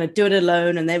sensor, they were going to do it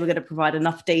alone, and they were going to provide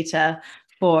enough data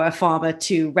for a farmer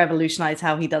to revolutionize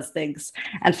how he does things.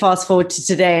 And fast forward to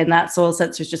today, and that soil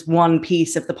sensor is just one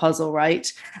piece of the puzzle,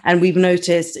 right? And we've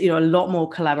noticed, a lot more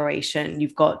collaboration.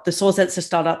 You've got the soil sensor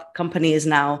startup company has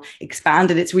now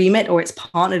expanded its remit, or it's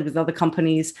partnered with other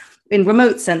companies in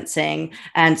remote sensing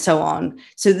and so on.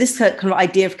 So this kind of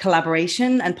idea of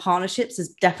collaboration and partnerships has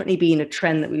definitely been a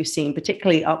trend that we've seen,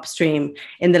 particularly upstream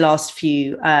in the last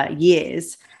few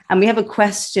years. And we have a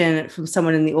question from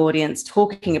someone in the audience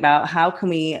talking about how can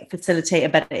we facilitate a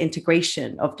better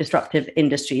integration of disruptive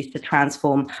industries to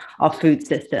transform our food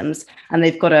systems. And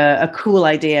they've got a cool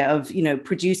idea of,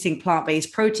 producing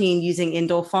plant-based protein using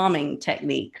indoor farming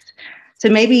techniques. So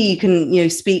maybe you can,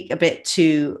 speak a bit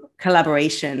to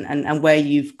collaboration and where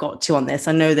you've got to on this.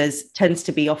 I know tends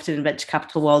to be often in venture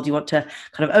capital world, you want to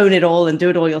kind of own it all and do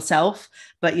it all yourself.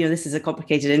 But, this is a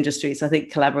complicated industry. So I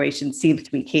think collaboration seems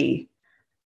to be key.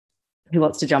 Who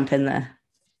wants to jump in there?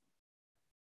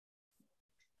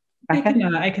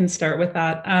 I can start with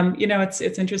that.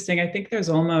 It's interesting. I think there's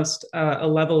almost a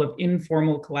level of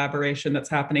informal collaboration that's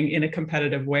happening in a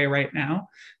competitive way right now.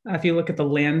 If you look at the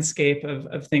landscape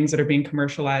of things that are being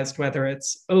commercialized, whether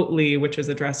it's Oatly, which is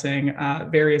addressing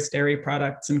various dairy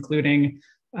products, including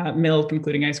milk,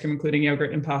 including ice cream, including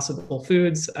yogurt, Impossible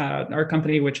Foods, our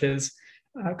company, which is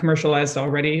commercialized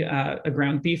already, a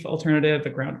ground beef alternative, a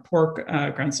ground pork,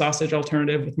 ground sausage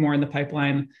alternative with more in the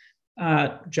pipeline,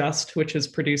 Just, which is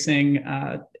producing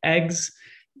eggs.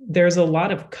 There's a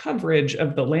lot of coverage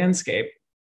of the landscape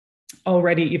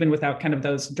already, even without kind of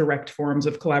those direct forms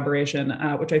of collaboration,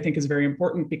 which I think is very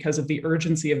important because of the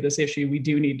urgency of this issue. We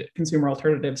do need consumer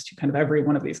alternatives to kind of every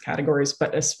one of these categories,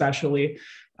 but especially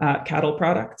cattle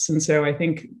products. And so I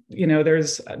think,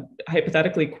 there's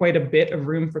hypothetically quite a bit of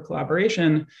room for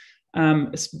collaboration,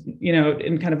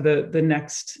 in kind of the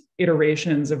next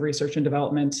iterations of research and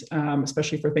development,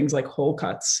 especially for things like whole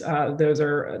cuts. Those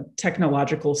are a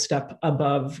technological step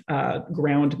above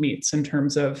ground meats in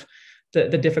terms of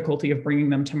the difficulty of bringing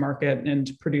them to market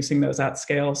and producing those at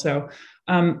scale. So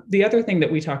the other thing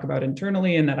that we talk about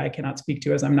internally, and that I cannot speak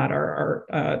to as I'm not our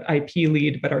IP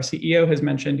lead, but our CEO has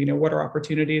mentioned, what are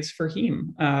opportunities for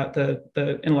heme,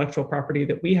 the intellectual property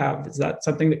that we have? Is that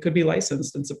something that could be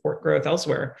licensed and support growth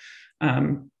elsewhere?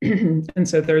 And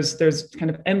so there's kind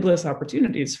of endless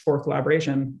opportunities for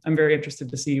collaboration. I'm very interested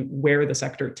to see where the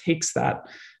sector takes that.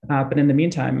 But in the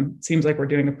meantime, it seems like we're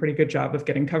doing a pretty good job of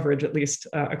getting coverage, at least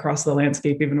across the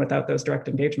landscape, even without those direct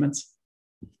engagements.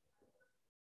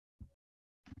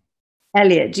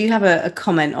 Elliot, do you have a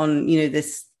comment on,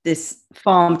 this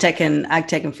farm tech and ag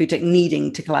tech and food tech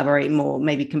needing to collaborate more,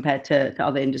 maybe compared to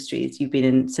other industries? You've been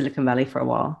in Silicon Valley for a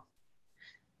while.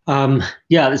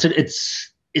 Yeah,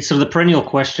 it's sort of the perennial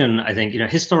question. I think,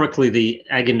 historically, the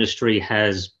ag industry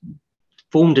has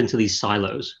formed into these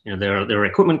silos. There are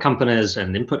equipment companies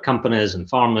and input companies and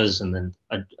farmers and then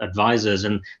advisors.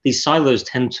 And these silos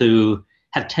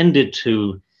have tended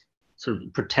to sort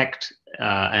of protect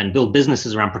and build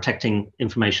businesses around protecting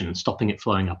information and stopping it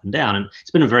flowing up and down. And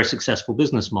it's been a very successful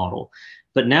business model.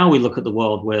 But now we look at the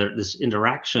world where this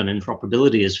interaction,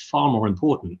 interoperability is far more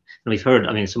important. And we've heard,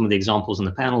 some of the examples in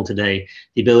the panel today,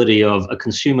 the ability of a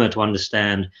consumer to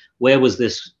understand where was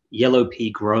this yellow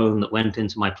pea grown that went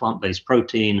into my plant-based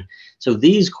protein. So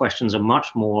these questions are much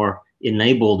more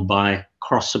enabled by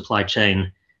cross-supply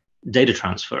chain data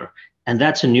transfer. And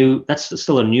that's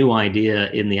still a new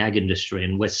idea in the ag industry.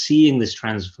 And we're seeing this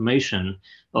transformation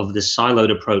of this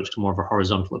siloed approach to more of a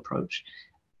horizontal approach.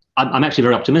 I'm actually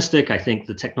very optimistic. I think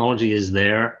the technology is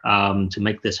there to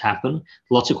make this happen.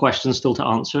 Lots of questions still to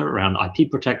answer around IP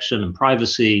protection and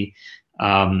privacy.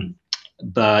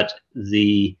 But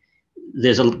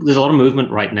there's a lot of movement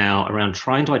right now around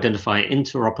trying to identify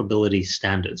interoperability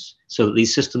standards so that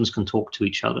these systems can talk to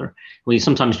each other. We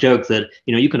sometimes joke that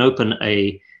you can open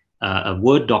a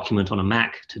Word document on a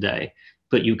Mac today,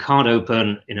 but you can't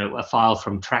open a file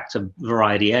from tractor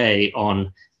variety A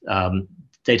on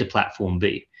data platform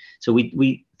B. So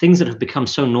things that have become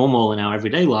so normal in our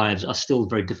everyday lives are still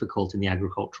very difficult in the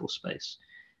agricultural space.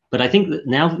 But I think that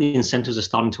now that the incentives are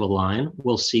starting to align,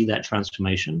 we'll see that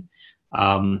transformation.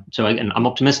 So again, I'm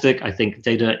optimistic. I think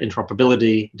data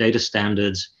interoperability, data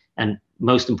standards, and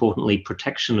most importantly,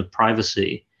 protection of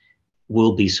privacy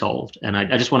will be solved. And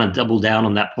I just want to double down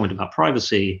on that point about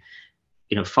privacy.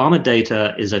 Farmer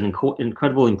data is an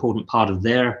incredible important part of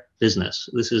their business.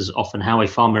 This is often how a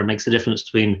farmer makes the difference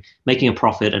between making a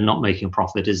profit and not making a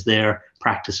profit, is their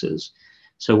practices.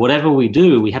 So whatever we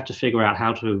do, we have to figure out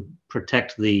how to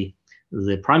protect the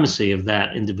primacy of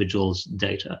that individual's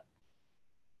data.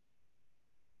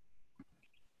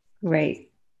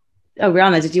 Great. Oh,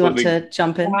 Rihanna, did you want to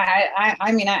jump in? I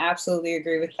absolutely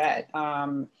agree with that.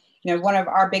 One of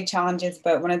our big challenges,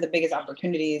 but one of the biggest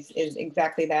opportunities is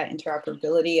exactly that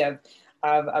interoperability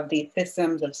of these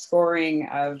systems, of scoring,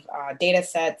 of data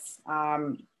sets.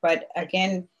 But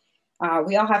again,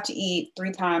 we all have to eat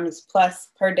 3 times plus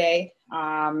per day.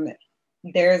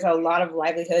 There's a lot of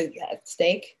livelihood at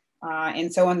stake.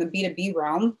 And so in the B2B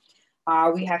realm,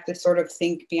 we have to sort of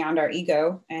think beyond our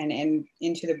ego and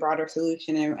into the broader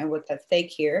solution and what's at stake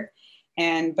here.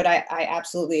 But I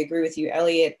absolutely agree with you,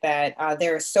 Elliot, that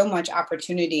there is so much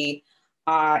opportunity,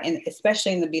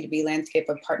 especially in the B2B landscape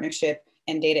of partnership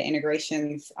and data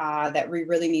integrations that we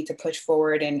really need to push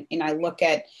forward. And I look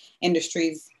at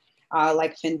industries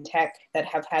like fintech that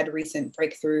have had recent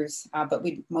breakthroughs, but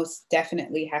we most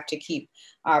definitely have to keep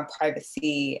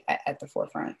privacy at the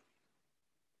forefront.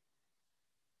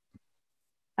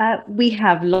 We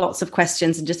have lots of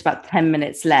questions and just about 10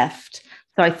 minutes left.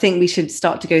 So I think we should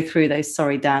start to go through those.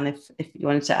 Sorry, Dan, if you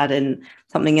wanted to add in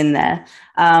something in there.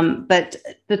 But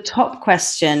the top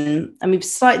question, and we've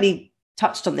slightly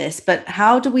touched on this, but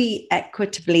how do we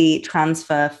equitably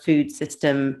transfer food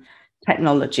system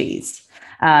technologies?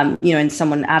 And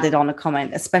someone added on a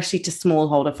comment, especially to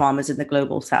smallholder farmers in the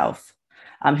global south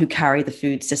who carry the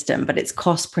food system, but it's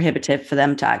cost prohibitive for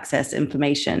them to access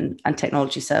information and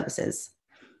technology services.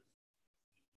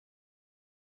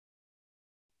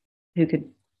 Who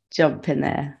could jump in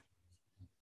there?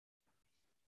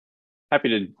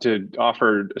 Happy to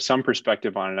offer some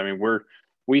perspective on it. I mean,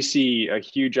 we see a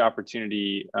huge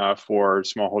opportunity for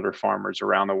smallholder farmers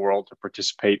around the world to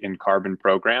participate in carbon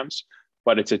programs,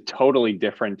 but it's a totally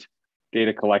different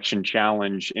data collection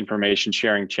challenge, information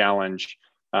sharing challenge,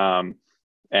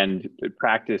 and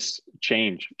practice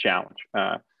change challenge.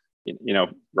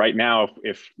 Right now,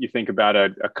 if you think about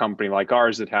a company like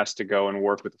ours that has to go and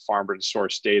work with the farmer to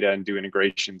source data and do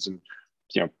integrations and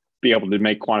be able to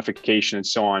make quantification and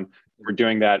so on, we're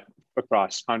doing that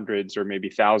across hundreds or maybe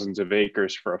thousands of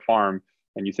acres for a farm.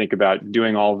 And you think about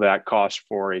doing all of that cost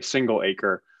for a single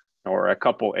acre or a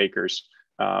couple acres.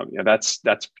 That's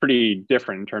pretty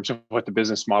different in terms of what the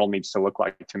business model needs to look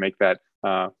like to make that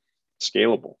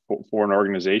scalable for an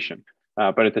organization.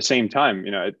 But at the same time,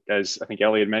 as I think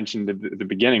Elliot mentioned at the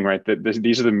beginning, right, that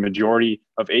these are the majority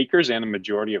of acres and the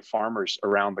majority of farmers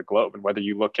around the globe. And whether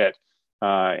you look at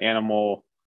animal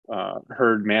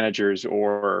herd managers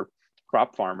or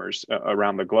crop farmers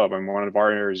around the globe, and one of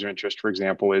our areas of interest, for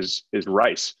example, is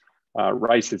rice.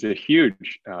 Rice is a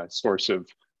huge source of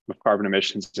carbon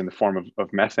emissions in the form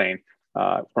of methane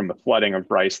from the flooding of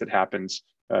rice that happens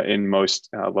in most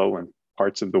lowland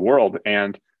parts of the world.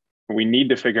 And we need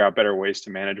to figure out better ways to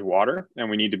manage water, and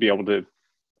we need to be able to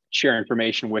share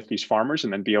information with these farmers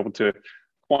and then be able to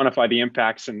quantify the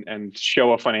impacts and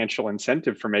show a financial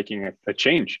incentive for making a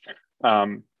change.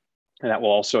 And that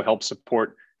will also help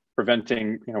support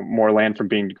preventing more land from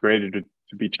being degraded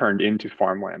to be turned into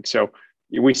farmland. So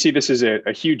we see this as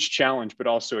a huge challenge, but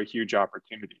also a huge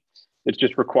opportunity. It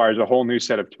just requires a whole new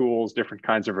set of tools, different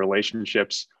kinds of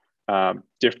relationships,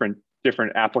 different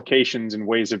applications and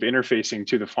ways of interfacing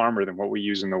to the farmer than what we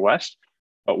use in the West.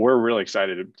 But we're really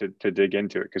excited to dig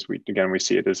into it because we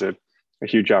see it as a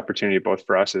huge opportunity both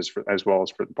for us as well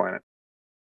as for the planet.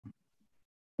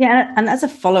 Yeah, and as a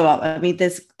follow-up, I mean,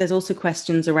 there's also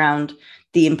questions around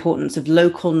the importance of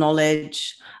local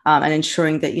knowledge and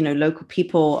ensuring that local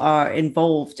people are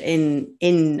involved in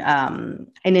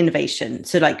innovation.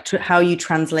 So, like how you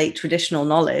translate traditional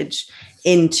knowledge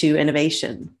into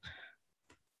innovation.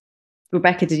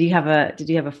 Rebecca, did you have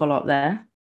a follow-up there?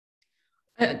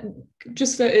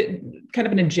 Just kind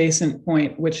of an adjacent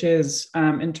point, which is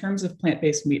in terms of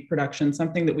plant-based meat production,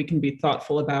 something that we can be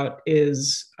thoughtful about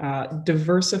is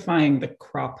diversifying the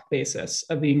crop basis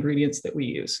of the ingredients that we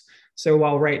use. So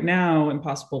while right now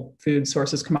Impossible Food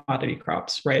sources commodity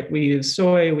crops, right? We use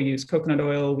soy, we use coconut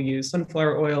oil, we use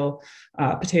sunflower oil,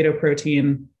 potato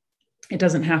protein. It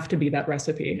doesn't have to be that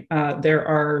recipe. There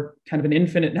are kind of an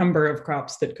infinite number of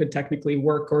crops that could technically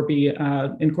work or be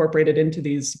incorporated into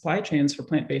these supply chains for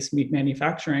plant-based meat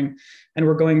manufacturing. And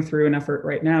we're going through an effort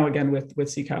right now, again, with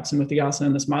CCAPS and with the IASA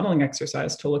in this modeling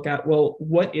exercise to look at, well,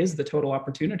 what is the total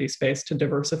opportunity space to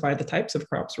diversify the types of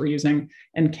crops we're using?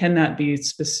 And can that be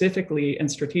specifically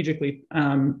and strategically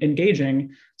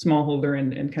engaging smallholder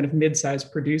and kind of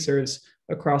mid-sized producers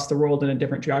across the world and in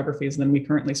different geographies than we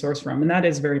currently source from? And that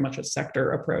is very much a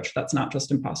sector approach. That's not just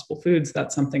Impossible Foods.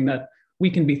 That's something that we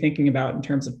can be thinking about in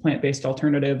terms of plant-based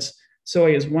alternatives.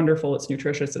 Soy is wonderful. It's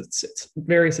nutritious. It's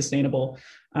very sustainable.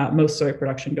 Most soy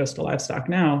production goes to livestock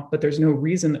now, but there's no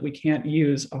reason that we can't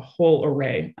use a whole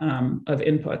array of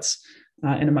inputs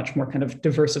in a much more kind of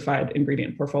diversified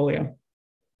ingredient portfolio.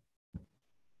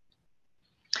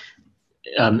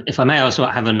 If I may also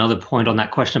have another point on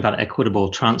that question about equitable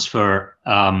transfer.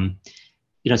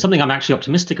 Something I'm actually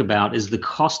optimistic about is the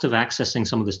cost of accessing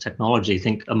some of this technology. I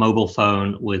think a mobile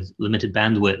phone with limited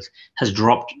bandwidth has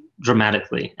dropped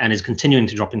dramatically and is continuing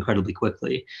to drop incredibly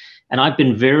quickly. And I've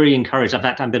been very encouraged. In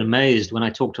fact, I've been amazed when I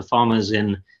talk to farmers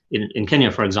in in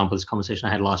Kenya, for example, this conversation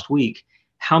I had last week,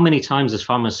 how many times has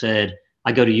farmers said,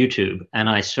 I go to YouTube and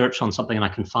I search on something and I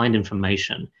can find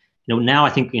information. Now I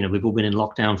think, we've all been in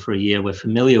lockdown for a year. We're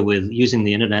familiar with using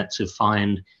the internet to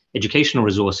find educational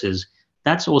resources.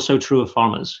 That's also true of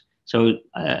farmers. So,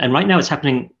 and right now it's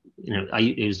happening, I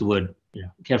use the word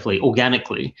carefully,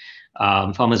 organically.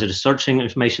 Farmers are just searching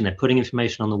information, they're putting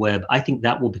information on the web. I think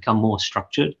that will become more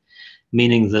structured,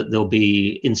 meaning that there'll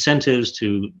be incentives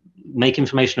to make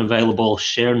information available,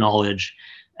 share knowledge.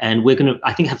 And we're going to,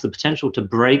 I think, have the potential to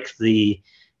break the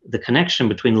connection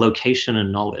between location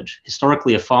and knowledge.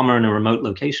 Historically, a farmer in a remote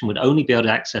location would only be able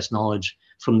to access knowledge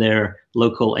from their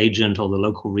local agent or the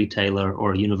local retailer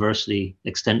or a university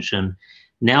extension.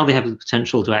 Now they have the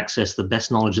potential to access the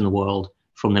best knowledge in the world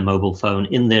from their mobile phone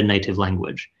in their native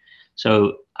language.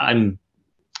 So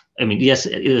yes,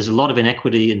 there's a lot of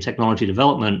inequity in technology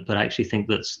development, but I actually think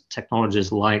that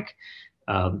technologies like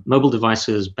mobile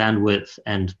devices, bandwidth,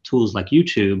 and tools like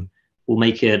YouTube will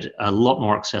make it a lot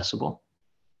more accessible.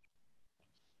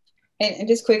 And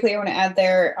just quickly, I want to add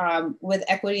there, with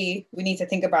equity, we need to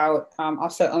think about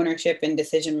also ownership and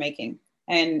decision making.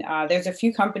 And there's a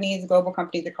few companies, global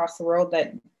companies across the world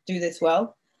that do this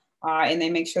well. And they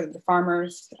make sure that the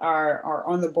farmers are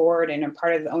on the board and are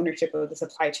part of the ownership of the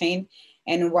supply chain.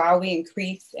 And while we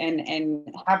increase and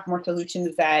have more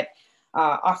solutions that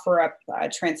offer up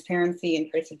transparency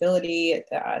and traceability,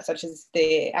 such as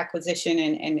the acquisition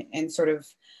and sort of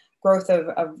growth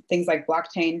of things like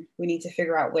blockchain, we need to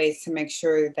figure out ways to make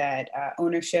sure that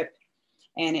ownership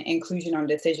and inclusion on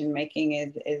decision making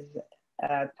is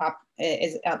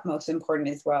utmost important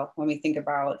as well when we think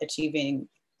about achieving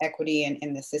equity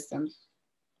in the system.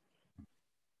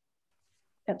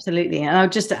 Absolutely. And I'll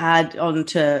just add on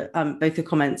to both the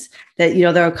comments that,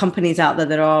 there are companies out there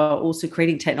that are also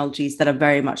creating technologies that are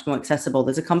very much more accessible.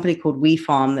 There's a company called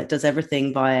WeFarm that does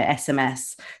everything via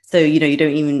SMS. So, you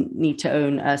don't even need to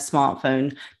own a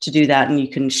smartphone to do that. And you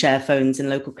can share phones in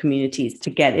local communities to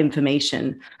get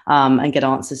information and get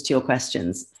answers to your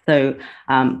questions. So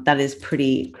that is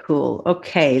pretty cool.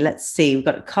 Okay, let's see. We've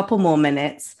got a couple more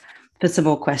minutes for some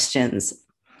more questions.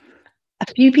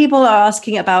 A few people are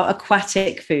asking about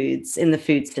aquatic foods in the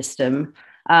food system,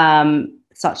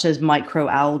 such as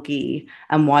microalgae,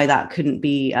 and why that couldn't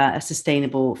be a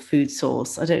sustainable food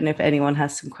source. I don't know if anyone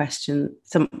has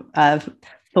some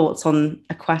thoughts on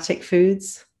aquatic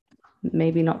foods.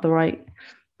 Maybe not the right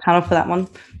panel for that one.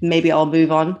 Maybe I'll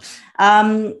move on.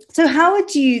 So how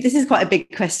would you, this is quite a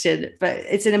big question, but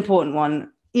it's an important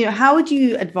one. How would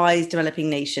you advise developing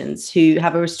nations who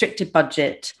have a restricted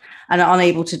budget and are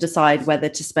unable to decide whether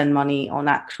to spend money on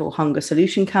actual hunger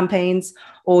solution campaigns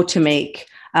or to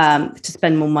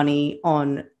spend more money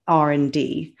on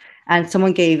R&D? And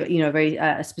someone gave, a very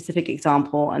specific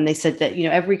example, and they said that,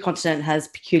 every continent has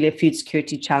peculiar food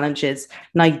security challenges.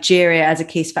 Nigeria, as a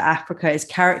case for Africa, is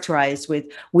characterized with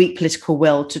weak political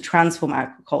will to transform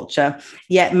agriculture,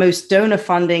 yet most donor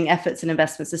funding efforts and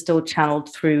investments are still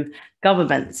channeled through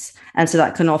governments. And so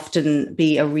that can often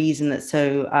be a reason that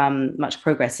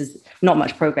not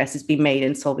much progress is being made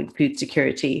in solving food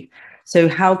security. So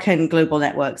how can global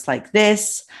networks like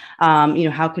this,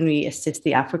 how can we assist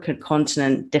the African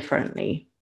continent differently?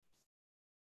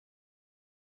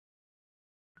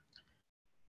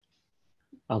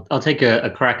 I'll take a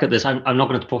crack at this. I'm not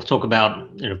going to talk about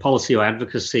policy or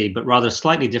advocacy, but rather a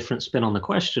slightly different spin on the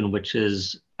question, which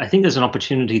is, I think there's an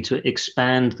opportunity to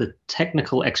expand the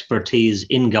technical expertise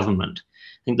in government.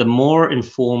 I think the more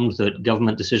informed that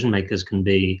government decision makers can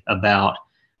be about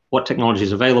what technology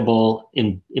is available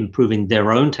in improving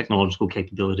their own technological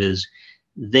capabilities,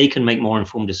 they can make more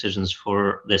informed decisions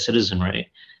for their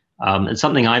citizenry. And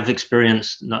something I've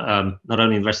experienced, not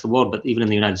only in the rest of the world, but even in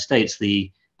the United States, the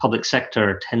public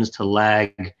sector tends to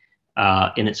lag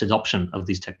in its adoption of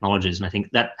these technologies. And I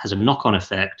think that has a knock-on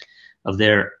effect of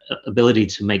their ability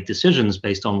to make decisions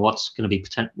based on what's going to be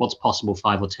what's possible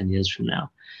 5 or 10 years from now.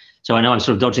 So I know I'm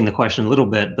sort of dodging the question a little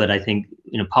bit, but I think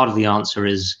part of the answer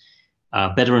is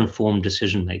better informed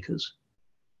decision makers.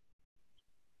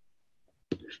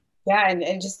 Yeah,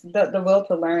 and just the will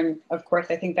to learn, of course,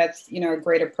 I think that's, a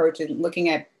great approach in looking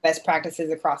at best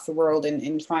practices across the world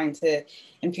and trying to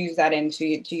infuse that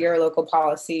into your local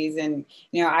policies. And,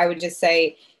 I would just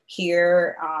say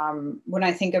here, when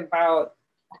I think about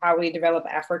how we develop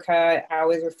Africa, I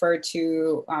always refer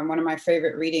to one of my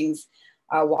favorite readings,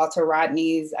 Walter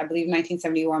Rodney's, I believe,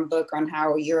 1971 book on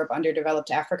how Europe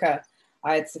underdeveloped Africa.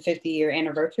 It's the 50-year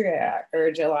anniversary. I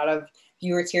urge a lot of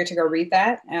viewers here to go read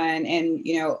that. And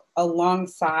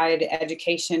alongside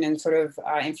education and sort of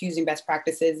infusing best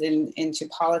practices into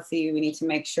policy, we need to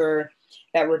make sure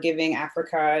that we're giving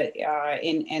Africa,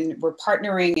 and we're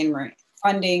partnering and we're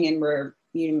funding and we're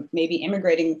maybe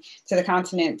immigrating to the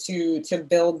continent to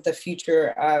build the future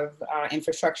of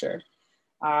infrastructure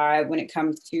when it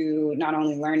comes to not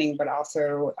only learning, but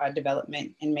also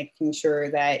development, and making sure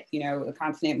that, the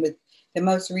continent with the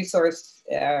most resource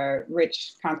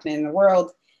rich continent in the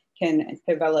world can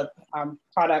develop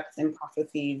products and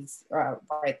processes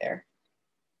right there.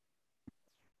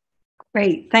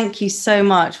 Great, thank you so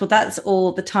much. Well, that's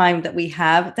all the time that we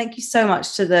have. Thank you so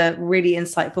much to the really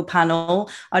insightful panel.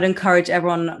 I'd encourage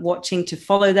everyone watching to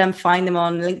follow them, find them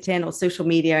on LinkedIn or social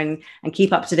media, and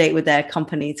keep up to date with their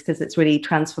companies, because it's really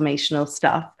transformational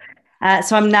stuff.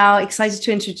 So I'm now excited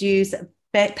to introduce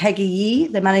Peggy Yee,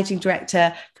 the Managing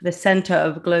Director for the Center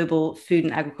of Global Food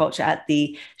and Agriculture at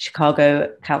the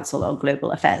Chicago Council on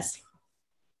Global Affairs.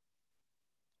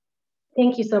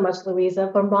 Thank you so much, Louisa,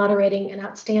 for moderating an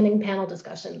outstanding panel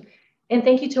discussion. And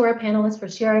thank you to our panelists for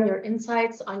sharing your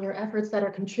insights on your efforts that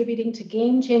are contributing to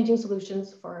game-changing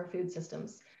solutions for our food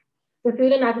systems. The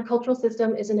food and agricultural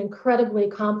system is an incredibly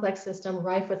complex system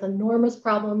rife with enormous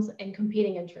problems and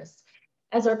competing interests.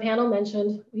 As our panel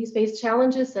mentioned, we face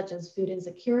challenges such as food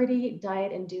insecurity,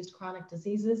 diet-induced chronic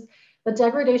diseases, the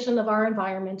degradation of our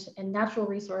environment and natural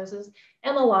resources,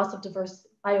 and the loss of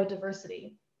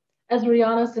biodiversity. As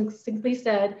Rihanna succinctly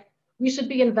said, we should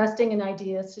be investing in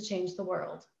ideas to change the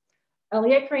world.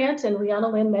 Elliot Grant and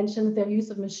Rihanna Lynn mentioned their use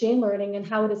of machine learning and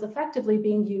how it is effectively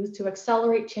being used to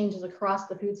accelerate changes across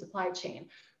the food supply chain,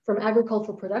 from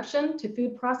agricultural production to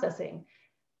food processing.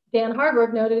 Dan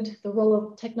Harburg noted the role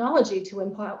of technology to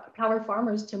empower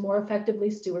farmers to more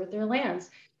effectively steward their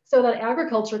lands, so that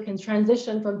agriculture can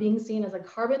transition from being seen as a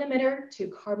carbon emitter to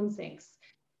carbon sinks.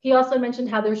 He also mentioned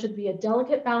how there should be a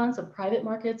delicate balance of private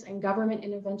markets and government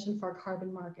intervention for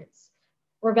carbon markets.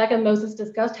 Rebecca Moses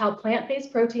discussed how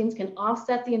plant-based proteins can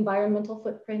offset the environmental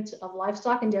footprint of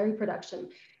livestock and dairy production.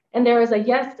 And there is a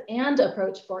yes and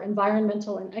approach for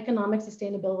environmental and economic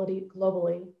sustainability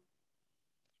globally.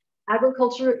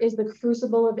 Agriculture is the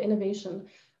crucible of innovation,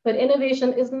 but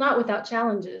innovation is not without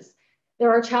challenges. There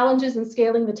are challenges in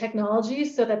scaling the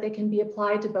technologies so that they can be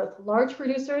applied to both large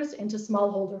producers and to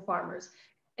smallholder farmers.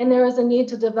 And there is a need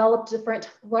to develop different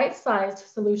right-sized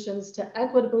solutions to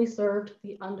equitably serve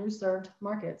the underserved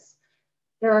markets.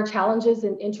 There are challenges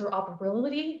in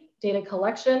interoperability, data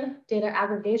collection, data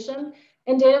aggregation,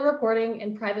 and data reporting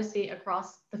and privacy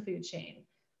across the food chain.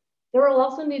 There will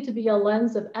also need to be a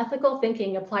lens of ethical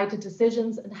thinking applied to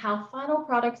decisions and how final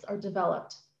products are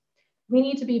developed. We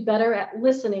need to be better at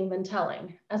listening than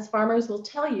telling, as farmers will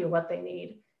tell you what they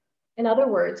need. In other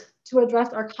words, to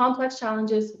address our complex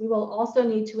challenges, we will also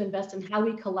need to invest in how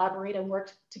we collaborate and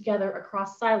work together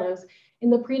across silos in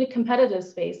the pre-competitive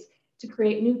space to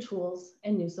create new tools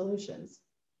and new solutions.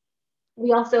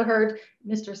 We also heard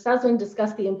Mr. Sussman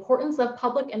discuss the importance of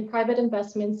public and private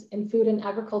investments in food and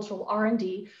agricultural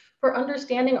R&D for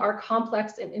understanding our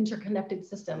complex and interconnected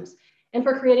systems, and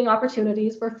for creating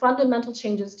opportunities for fundamental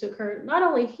changes to occur not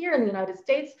only here in the United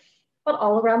States, but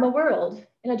all around the world,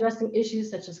 in addressing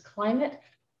issues such as climate,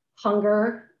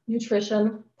 hunger,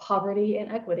 nutrition, poverty,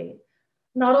 and equity.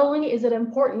 Not only is it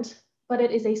important, but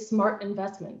it is a smart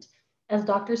investment. As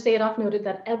Dr. Sadoff noted,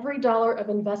 that every dollar of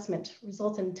investment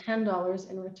results in $10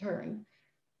 in return.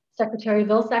 Secretary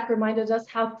Vilsack reminded us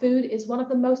how food is one of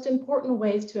the most important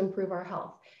ways to improve our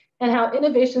health, and how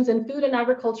innovations in food and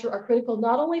agriculture are critical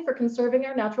not only for conserving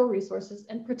our natural resources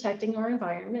and protecting our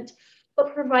environment,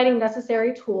 but providing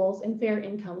necessary tools and fair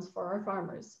incomes for our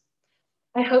farmers.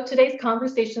 I hope today's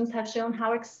conversations have shown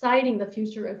how exciting the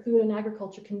future of food and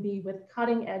agriculture can be with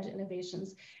cutting-edge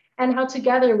innovations, and how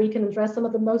together we can address some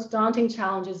of the most daunting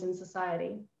challenges in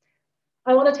society.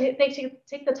 I want to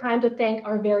take the time to thank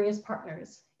our various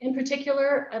partners. In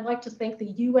particular, I'd like to thank the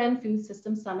UN Food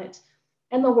Systems Summit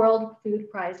and the World Food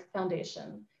Prize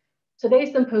Foundation.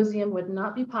 Today's symposium would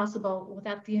not be possible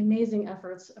without the amazing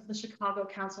efforts of the Chicago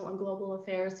Council on Global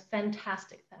Affairs'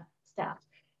 fantastic staff.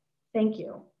 Thank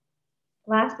you.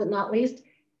 Last but not least,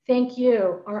 thank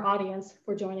you, our audience,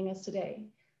 for joining us today.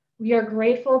 We are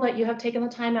grateful that you have taken the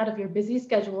time out of your busy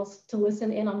schedules to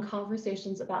listen in on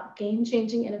conversations about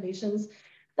game-changing innovations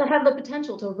that have the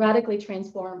potential to radically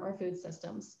transform our food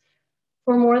systems.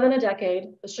 For more than a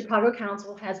decade, the Chicago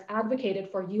Council has advocated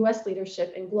for US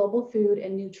leadership in global food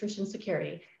and nutrition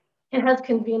security, and has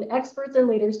convened experts and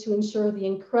leaders to ensure the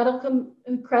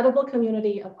incredible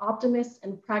community of optimists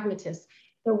and pragmatists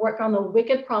that work on the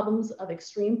wicked problems of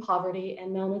extreme poverty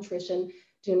and malnutrition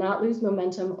do not lose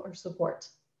momentum or support.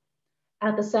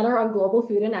 At the Center on Global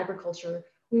Food and Agriculture,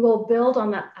 we will build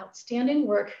on that outstanding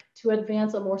work to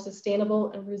advance a more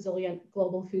sustainable and resilient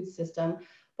global food system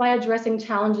by addressing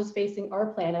challenges facing our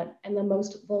planet and the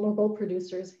most vulnerable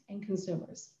producers and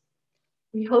consumers.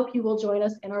 We hope you will join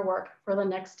us in our work for the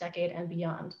next decade and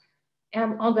beyond.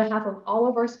 And on behalf of all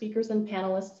of our speakers and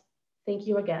panelists, thank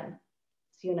you again.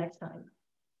 See you next time.